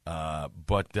 and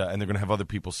they're going to have other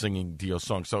people singing Dio's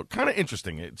songs. So kind of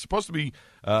interesting. It's supposed to be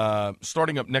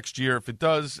starting up next year. If it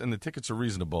does, and the tickets are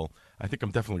reasonable, I think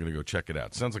I'm definitely going to go check it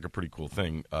out. Sounds like a pretty cool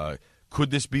thing.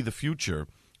 Could this be the future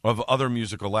of other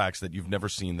musical acts that you've never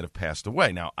seen that have passed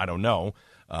away? Now, I don't know,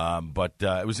 but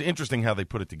it was interesting how they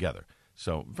put it together.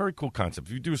 So, very cool concept.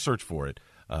 If you do a search for it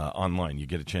online, you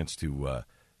get a chance to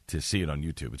see it on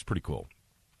YouTube. It's pretty cool.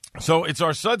 So, it's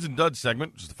our Suds and Duds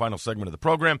segment, which is the final segment of the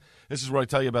program. This is where I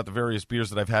tell you about the various beers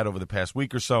that I've had over the past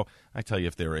week or so. I tell you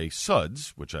if they're a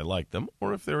Suds, which I like them,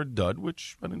 or if they're a Dud,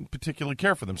 which I didn't particularly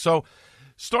care for them. So,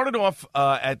 started off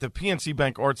at the PNC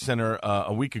Bank Arts Center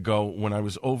a week ago when I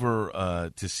was over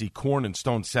to see Korn and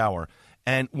Stone Sour.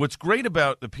 And what's great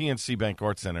about the PNC Bank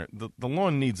Arts Center, the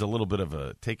lawn needs a little bit of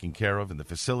a taking care of, and the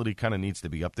facility kind of needs to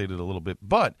be updated a little bit.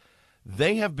 But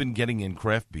they have been getting in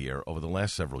craft beer over the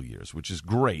last several years, which is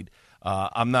great.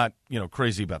 I'm not,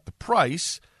 crazy about the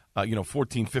price.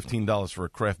 $14, $15 for a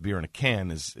craft beer in a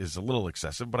can is a little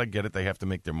excessive, but I get it. They have to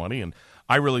make their money, and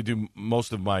I really do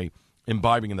most of my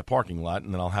imbibing in the parking lot,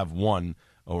 and then I'll have one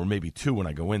or maybe two when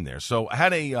I go in there. So I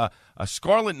had a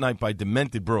Scarlet Night by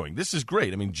Demented Brewing. This is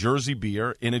great. I mean, Jersey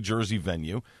beer in a Jersey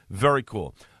venue. Very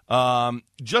cool.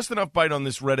 Just enough bite on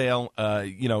this red ale.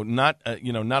 Not an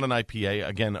IPA.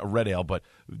 Again, a red ale, but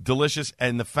delicious.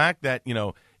 And the fact that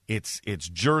it's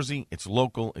Jersey, it's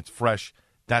local, it's fresh.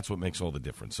 That's what makes all the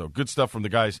difference. So good stuff from the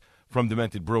guys from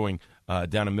Demented Brewing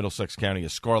down in Middlesex County. A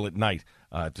Scarlet Night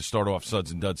to start off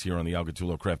Suds and Duds here on the Al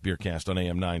Gattullo Craft Beer Cast on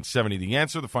AM 970. The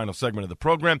Answer, the final segment of the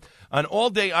program. An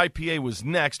all-day IPA was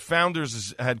next. Founders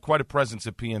has had quite a presence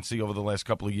at PNC over the last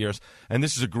couple of years, and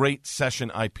this is a great session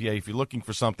IPA. If you're looking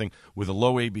for something with a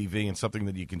low ABV and something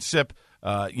that you can sip,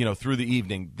 through the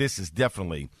evening, this is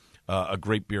definitely a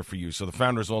great beer for you. So the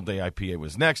Founders All Day IPA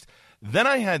was next. Then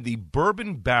I had the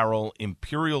Bourbon Barrel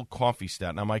Imperial Coffee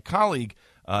Stout. Now, my colleague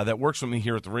that works with me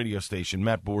here at the radio station,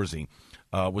 Matt Borzi,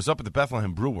 was up at the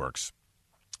Bethlehem Brew Works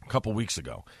a couple weeks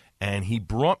ago, and he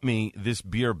brought me this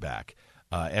beer back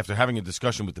after having a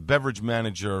discussion with the beverage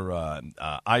manager,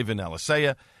 Ivan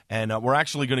Alisea, and we're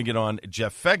actually going to get on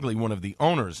Jeff Fegley, one of the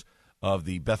owners of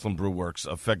the Bethlehem Brew Works,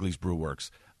 of Fegley's Brew Works,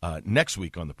 next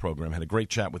week on the program. Had a great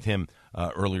chat with him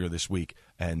earlier this week,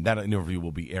 and that interview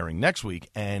will be airing next week.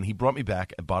 And he brought me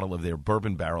back a bottle of their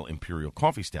Bourbon Barrel Imperial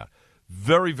Coffee Stout.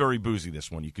 Very, very boozy,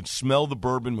 this one. You can smell the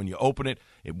bourbon when you open it.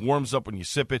 It warms up when you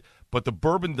sip it, but the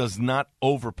bourbon does not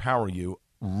overpower you.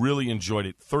 Really enjoyed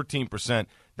it. 13%.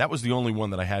 That was the only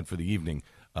one that I had for the evening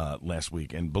last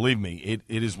week, and believe me, it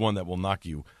is one that will knock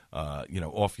you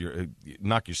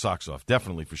knock your socks off,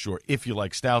 definitely, for sure, if you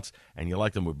like stouts and you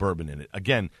like them with bourbon in it.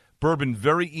 Again, bourbon,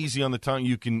 very easy on the tongue.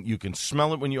 You can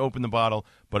smell it when you open the bottle,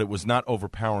 but it was not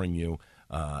overpowering you,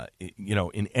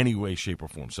 in any way, shape, or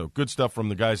form. So good stuff from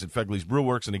the guys at Fegley's Brew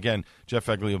Works, and again, Jeff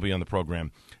Fegley will be on the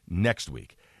program next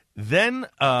week. Then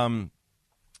this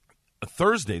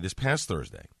past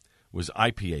Thursday, was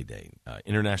IPA Day,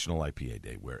 International IPA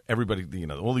Day, where everybody,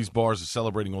 all these bars are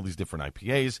celebrating all these different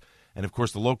IPAs. And, of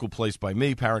course, the local place by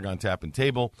me, Paragon Tap and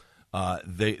Table,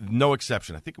 no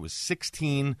exception. I think it was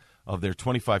 16 of their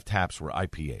 25 taps were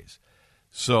IPAs.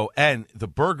 So, and the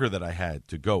burger that I had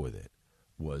to go with it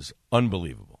was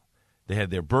unbelievable. They had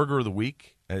their burger of the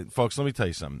week. Folks, let me tell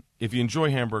you something. If you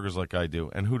enjoy hamburgers like I do,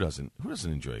 and who doesn't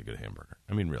enjoy a good hamburger?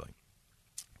 I mean, really.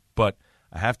 But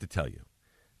I have to tell you,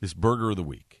 this burger of the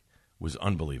week was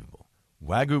unbelievable.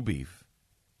 Wagyu beef,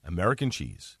 American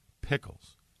cheese,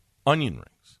 pickles, onion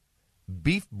rings,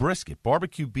 beef brisket,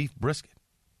 barbecue beef brisket,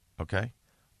 okay?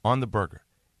 on the burger.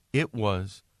 It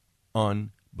was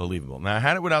unbelievable. Now, I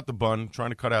had it without the bun, trying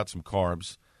to cut out some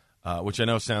carbs, which I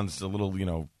know sounds a little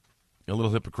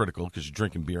hypocritical because you're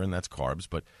drinking beer and that's carbs.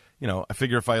 But, I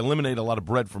figure if I eliminate a lot of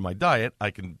bread from my diet,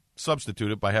 I can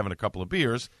substitute it by having a couple of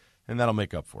beers, and that'll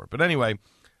make up for it. But anyway,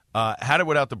 had it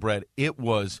without the bread. It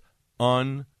was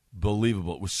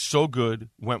unbelievable. It was so good.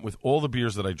 Went with all the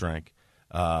beers that I drank.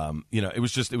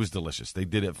 It was delicious. They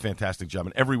did a fantastic job.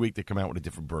 And every week they come out with a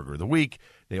different burger of the week.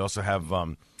 They also have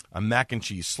a mac and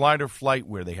cheese slider flight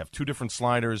where they have 2 different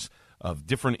sliders of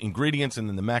different ingredients, and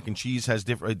then the mac and cheese has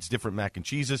different mac and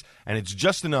cheeses, and it's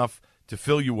just enough to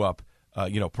fill you up,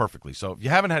 perfectly. So if you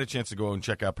haven't had a chance to go and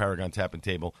check out Paragon Tap and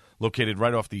Table, located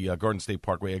right off the Garden State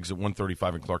Parkway, exit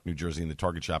 135 in Clark, New Jersey, in the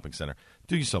Target Shopping Center,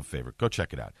 do yourself a favor. Go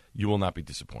check it out. You will not be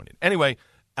disappointed. Anyway,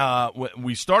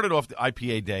 we started off the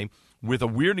IPA day with a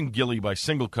Weird and Gilly by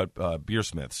Single Cut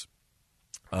Beersmiths,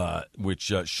 which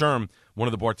Sherm, one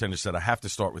of the bartenders, said, I have to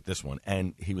start with this one.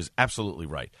 And he was absolutely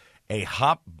right. A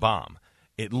hop bomb.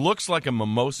 It looks like a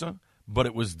mimosa, but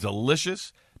it was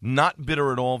delicious. Not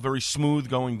bitter at all. Very smooth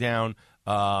going down.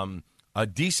 A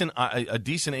decent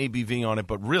ABV on it,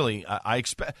 but really, I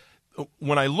expect.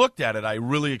 When I looked at it, I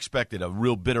really expected a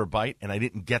real bitter bite, and I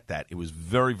didn't get that. It was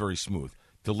very, very smooth.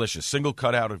 Delicious. Single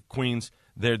cut out of Queens.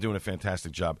 They're doing a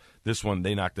fantastic job. This one,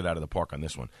 they knocked it out of the park on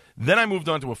this one. Then I moved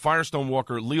on to a Firestone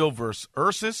Walker Leo vs.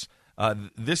 Ursus.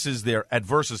 This is their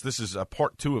Adversus. This is a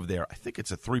part 2 of their, I think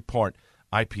it's a 3-part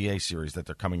IPA series that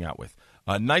they're coming out with.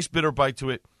 A nice bitter bite to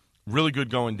it. Really good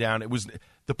going down. It was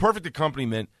the perfect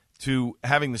accompaniment to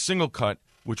having the single cut,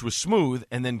 which was smooth,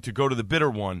 and then to go to the bitter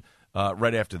one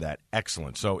right after that.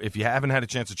 Excellent. So if you haven't had a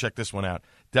chance to check this one out,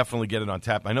 definitely get it on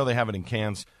tap. I know they have it in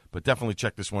cans, but definitely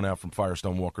check this one out from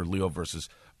Firestone Walker, Leo versus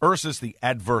Ursus, the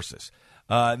Adversus.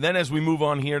 Then as we move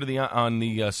on here to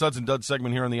the Suds and Duds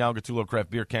segment here on the Al Gattullo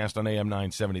Craft Beer Cast on AM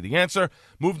 970, The Answer,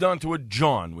 moved on to a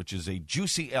John, which is a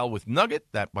juicy ale with nugget,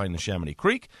 that by Neshaminy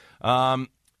Creek.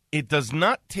 It does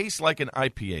not taste like an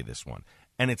IPA, this one,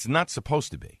 and it's not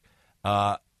supposed to be.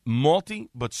 Malty,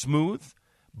 but smooth,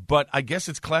 but I guess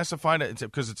it's classified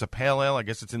because it's a pale ale. I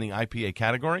guess it's in the IPA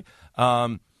category.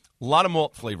 A lot of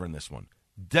malt flavor in this one.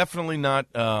 Definitely not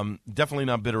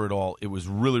bitter at all. It was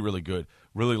really, really good.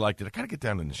 Really liked it. I got to get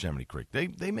down to Neshaminy Creek.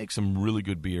 They make some really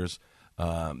good beers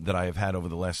that I have had over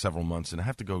the last several months, and I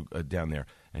have to go down there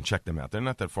and check them out. They're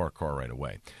not that far a car right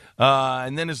away.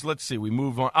 And then let's see, we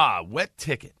move on. Wet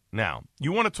Ticket. Now,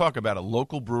 you want to talk about a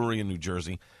local brewery in New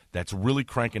Jersey that's really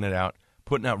cranking it out,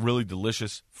 putting out really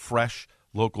delicious, fresh,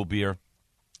 local beer.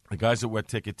 The guys at Wet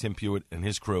Ticket, Tim Pewitt and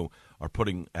his crew, are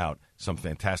putting out some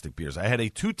fantastic beers. I had a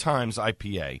 2 times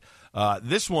IPA.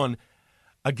 This one,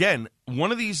 again,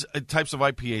 one of these types of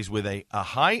IPAs with a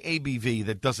high ABV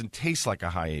that doesn't taste like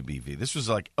a high ABV. This was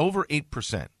like over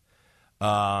 8%.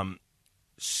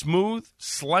 Smooth,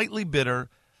 slightly bitter,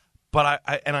 but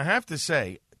I have to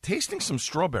say, tasting some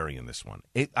strawberry in this one.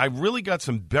 I really got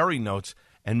some berry notes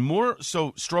and more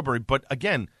so strawberry, but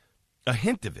again, a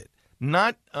hint of it.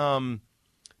 Not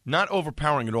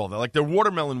overpowering at all. Like their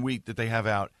watermelon wheat that they have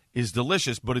out is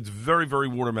delicious, but it's very, very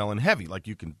watermelon heavy. Like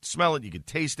you can smell it, you can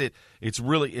taste it. It's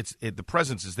really the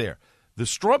presence is there. The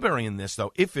strawberry in this,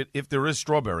 though, if there is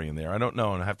strawberry in there, I don't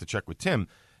know, and I have to check with Tim.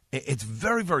 It's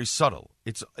very, very subtle.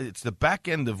 It's the back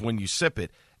end of when you sip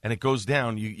it and it goes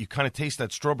down. You kind of taste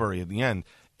that strawberry at the end.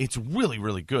 It's really,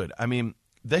 really good. I mean,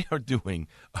 they are doing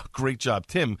a great job.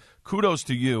 Tim, kudos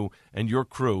to you and your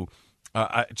crew.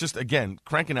 Just, again,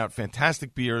 cranking out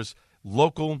fantastic beers,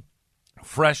 local,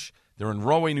 fresh. They're in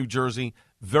Rahway, New Jersey.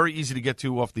 Very easy to get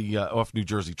to off New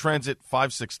Jersey Transit.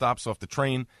 5-6 stops off the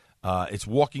train. It's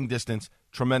walking distance.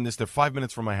 Tremendous. They're 5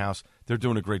 minutes from my house. They're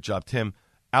doing a great job. Tim,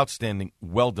 outstanding.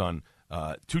 Well done.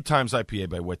 2 times IPA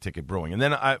by Wet Ticket Brewing. And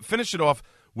then I finish it off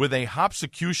with a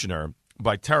Hopsecutioner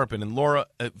by Terrapin. And Laura,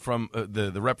 from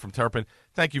the rep from Terrapin,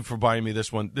 thank you for buying me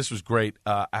this one. This was great.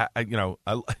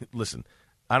 Listen,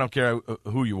 I don't care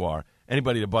who you are.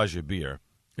 Anybody that buys you a beer,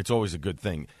 it's always a good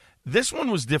thing. This one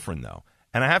was different, though.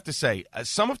 And I have to say,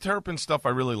 some of Terrapin's stuff I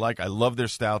really like. I love their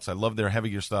stouts. I love their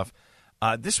heavier stuff.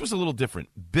 This was a little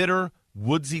different. Bitter,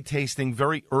 woodsy tasting,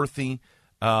 very earthy.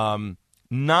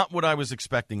 Not what I was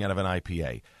expecting out of an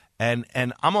IPA. And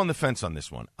I'm on the fence on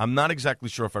this one. I'm not exactly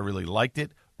sure if I really liked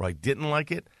it or I didn't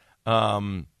like it.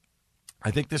 I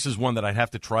think this is one that I'd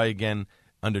have to try again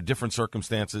under different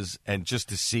circumstances and just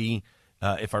to see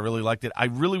if I really liked it. I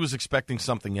really was expecting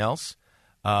something else.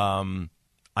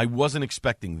 I wasn't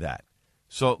expecting that.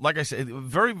 So, like I said,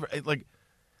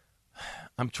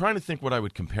 I'm trying to think what I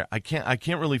would compare. I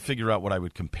can't really figure out what I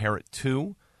would compare it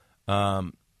to.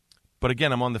 But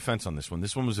again, I'm on the fence on this one.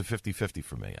 This one was a 50-50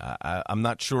 for me. I'm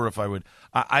not sure if I would.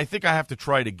 I think I have to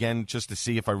try it again just to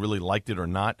see if I really liked it or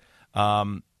not.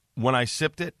 When I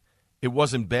sipped it, it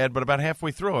wasn't bad, but about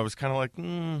halfway through, I was kind of like,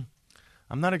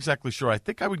 I'm not exactly sure. I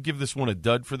think I would give this one a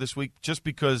dud for this week just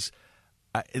because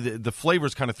the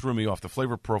flavors kind of threw me off. The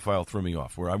flavor profile threw me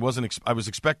off, where I was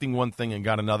expecting one thing and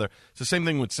got another. It's the same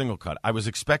thing with Single Cut. I was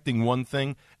expecting one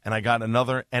thing and I got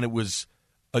another, and it was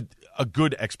a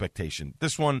good expectation.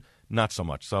 This one, not so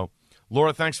much. So,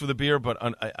 Laura, thanks for the beer, but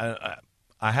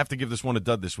I have to give this one a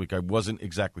dud this week. I wasn't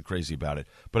exactly crazy about it.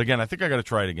 But again, I think I got to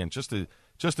try it again just to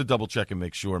double check and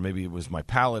make sure. Maybe it was my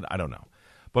palate. I don't know.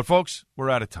 But, folks, we're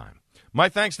out of time. My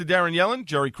thanks to Darren Yellen,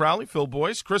 Jerry Crowley, Phil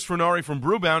Boyce, Chris Furnari from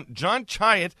Brewbound, John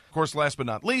Chiat, of course, last but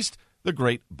not least, the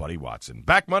great Buddy Watson.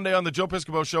 Back Monday on the Joe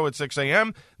Piscopo Show at 6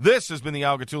 a.m. This has been the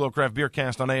Al Gattullo Craft Beer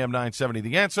Cast on AM 970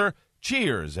 The Answer.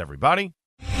 Cheers, everybody.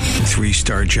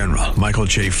 3-star General Michael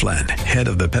J. Flynn, head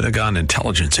of the Pentagon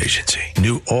Intelligence Agency,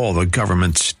 knew all the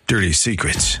government's dirty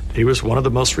secrets. He was one of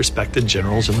the most respected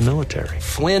generals in the military.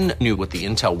 Flynn knew what the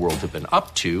intel world had been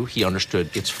up to. He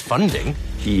understood its funding.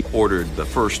 He ordered the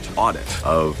first audit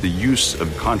of the use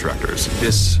of contractors.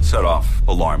 This set off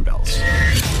alarm bells.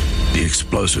 The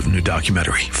explosive new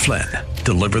documentary, Flynn,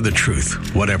 Deliver the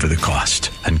Truth, Whatever the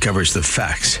Cost, uncovers the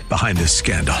facts behind this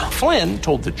scandal. Flynn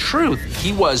told the truth.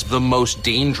 He was the most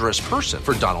dangerous person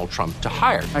for Donald Trump to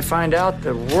hire. I find out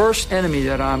the worst enemy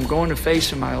that I'm going to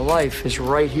face in my life is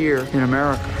right here in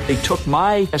America. They took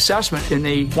my assessment and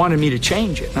they wanted me to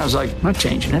change it. And I was like, I'm not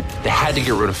changing it. They had to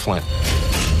get rid of Flynn.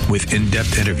 With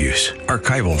in-depth interviews,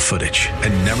 archival footage,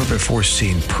 and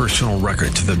never-before-seen personal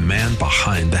records of the man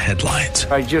behind the headlines.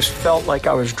 I just felt like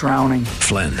I was drowning.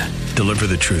 Flynn, Deliver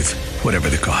the Truth, Whatever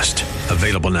the Cost.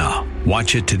 Available now.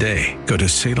 Watch it today. Go to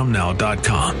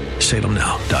salemnow.com.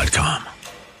 salemnow.com.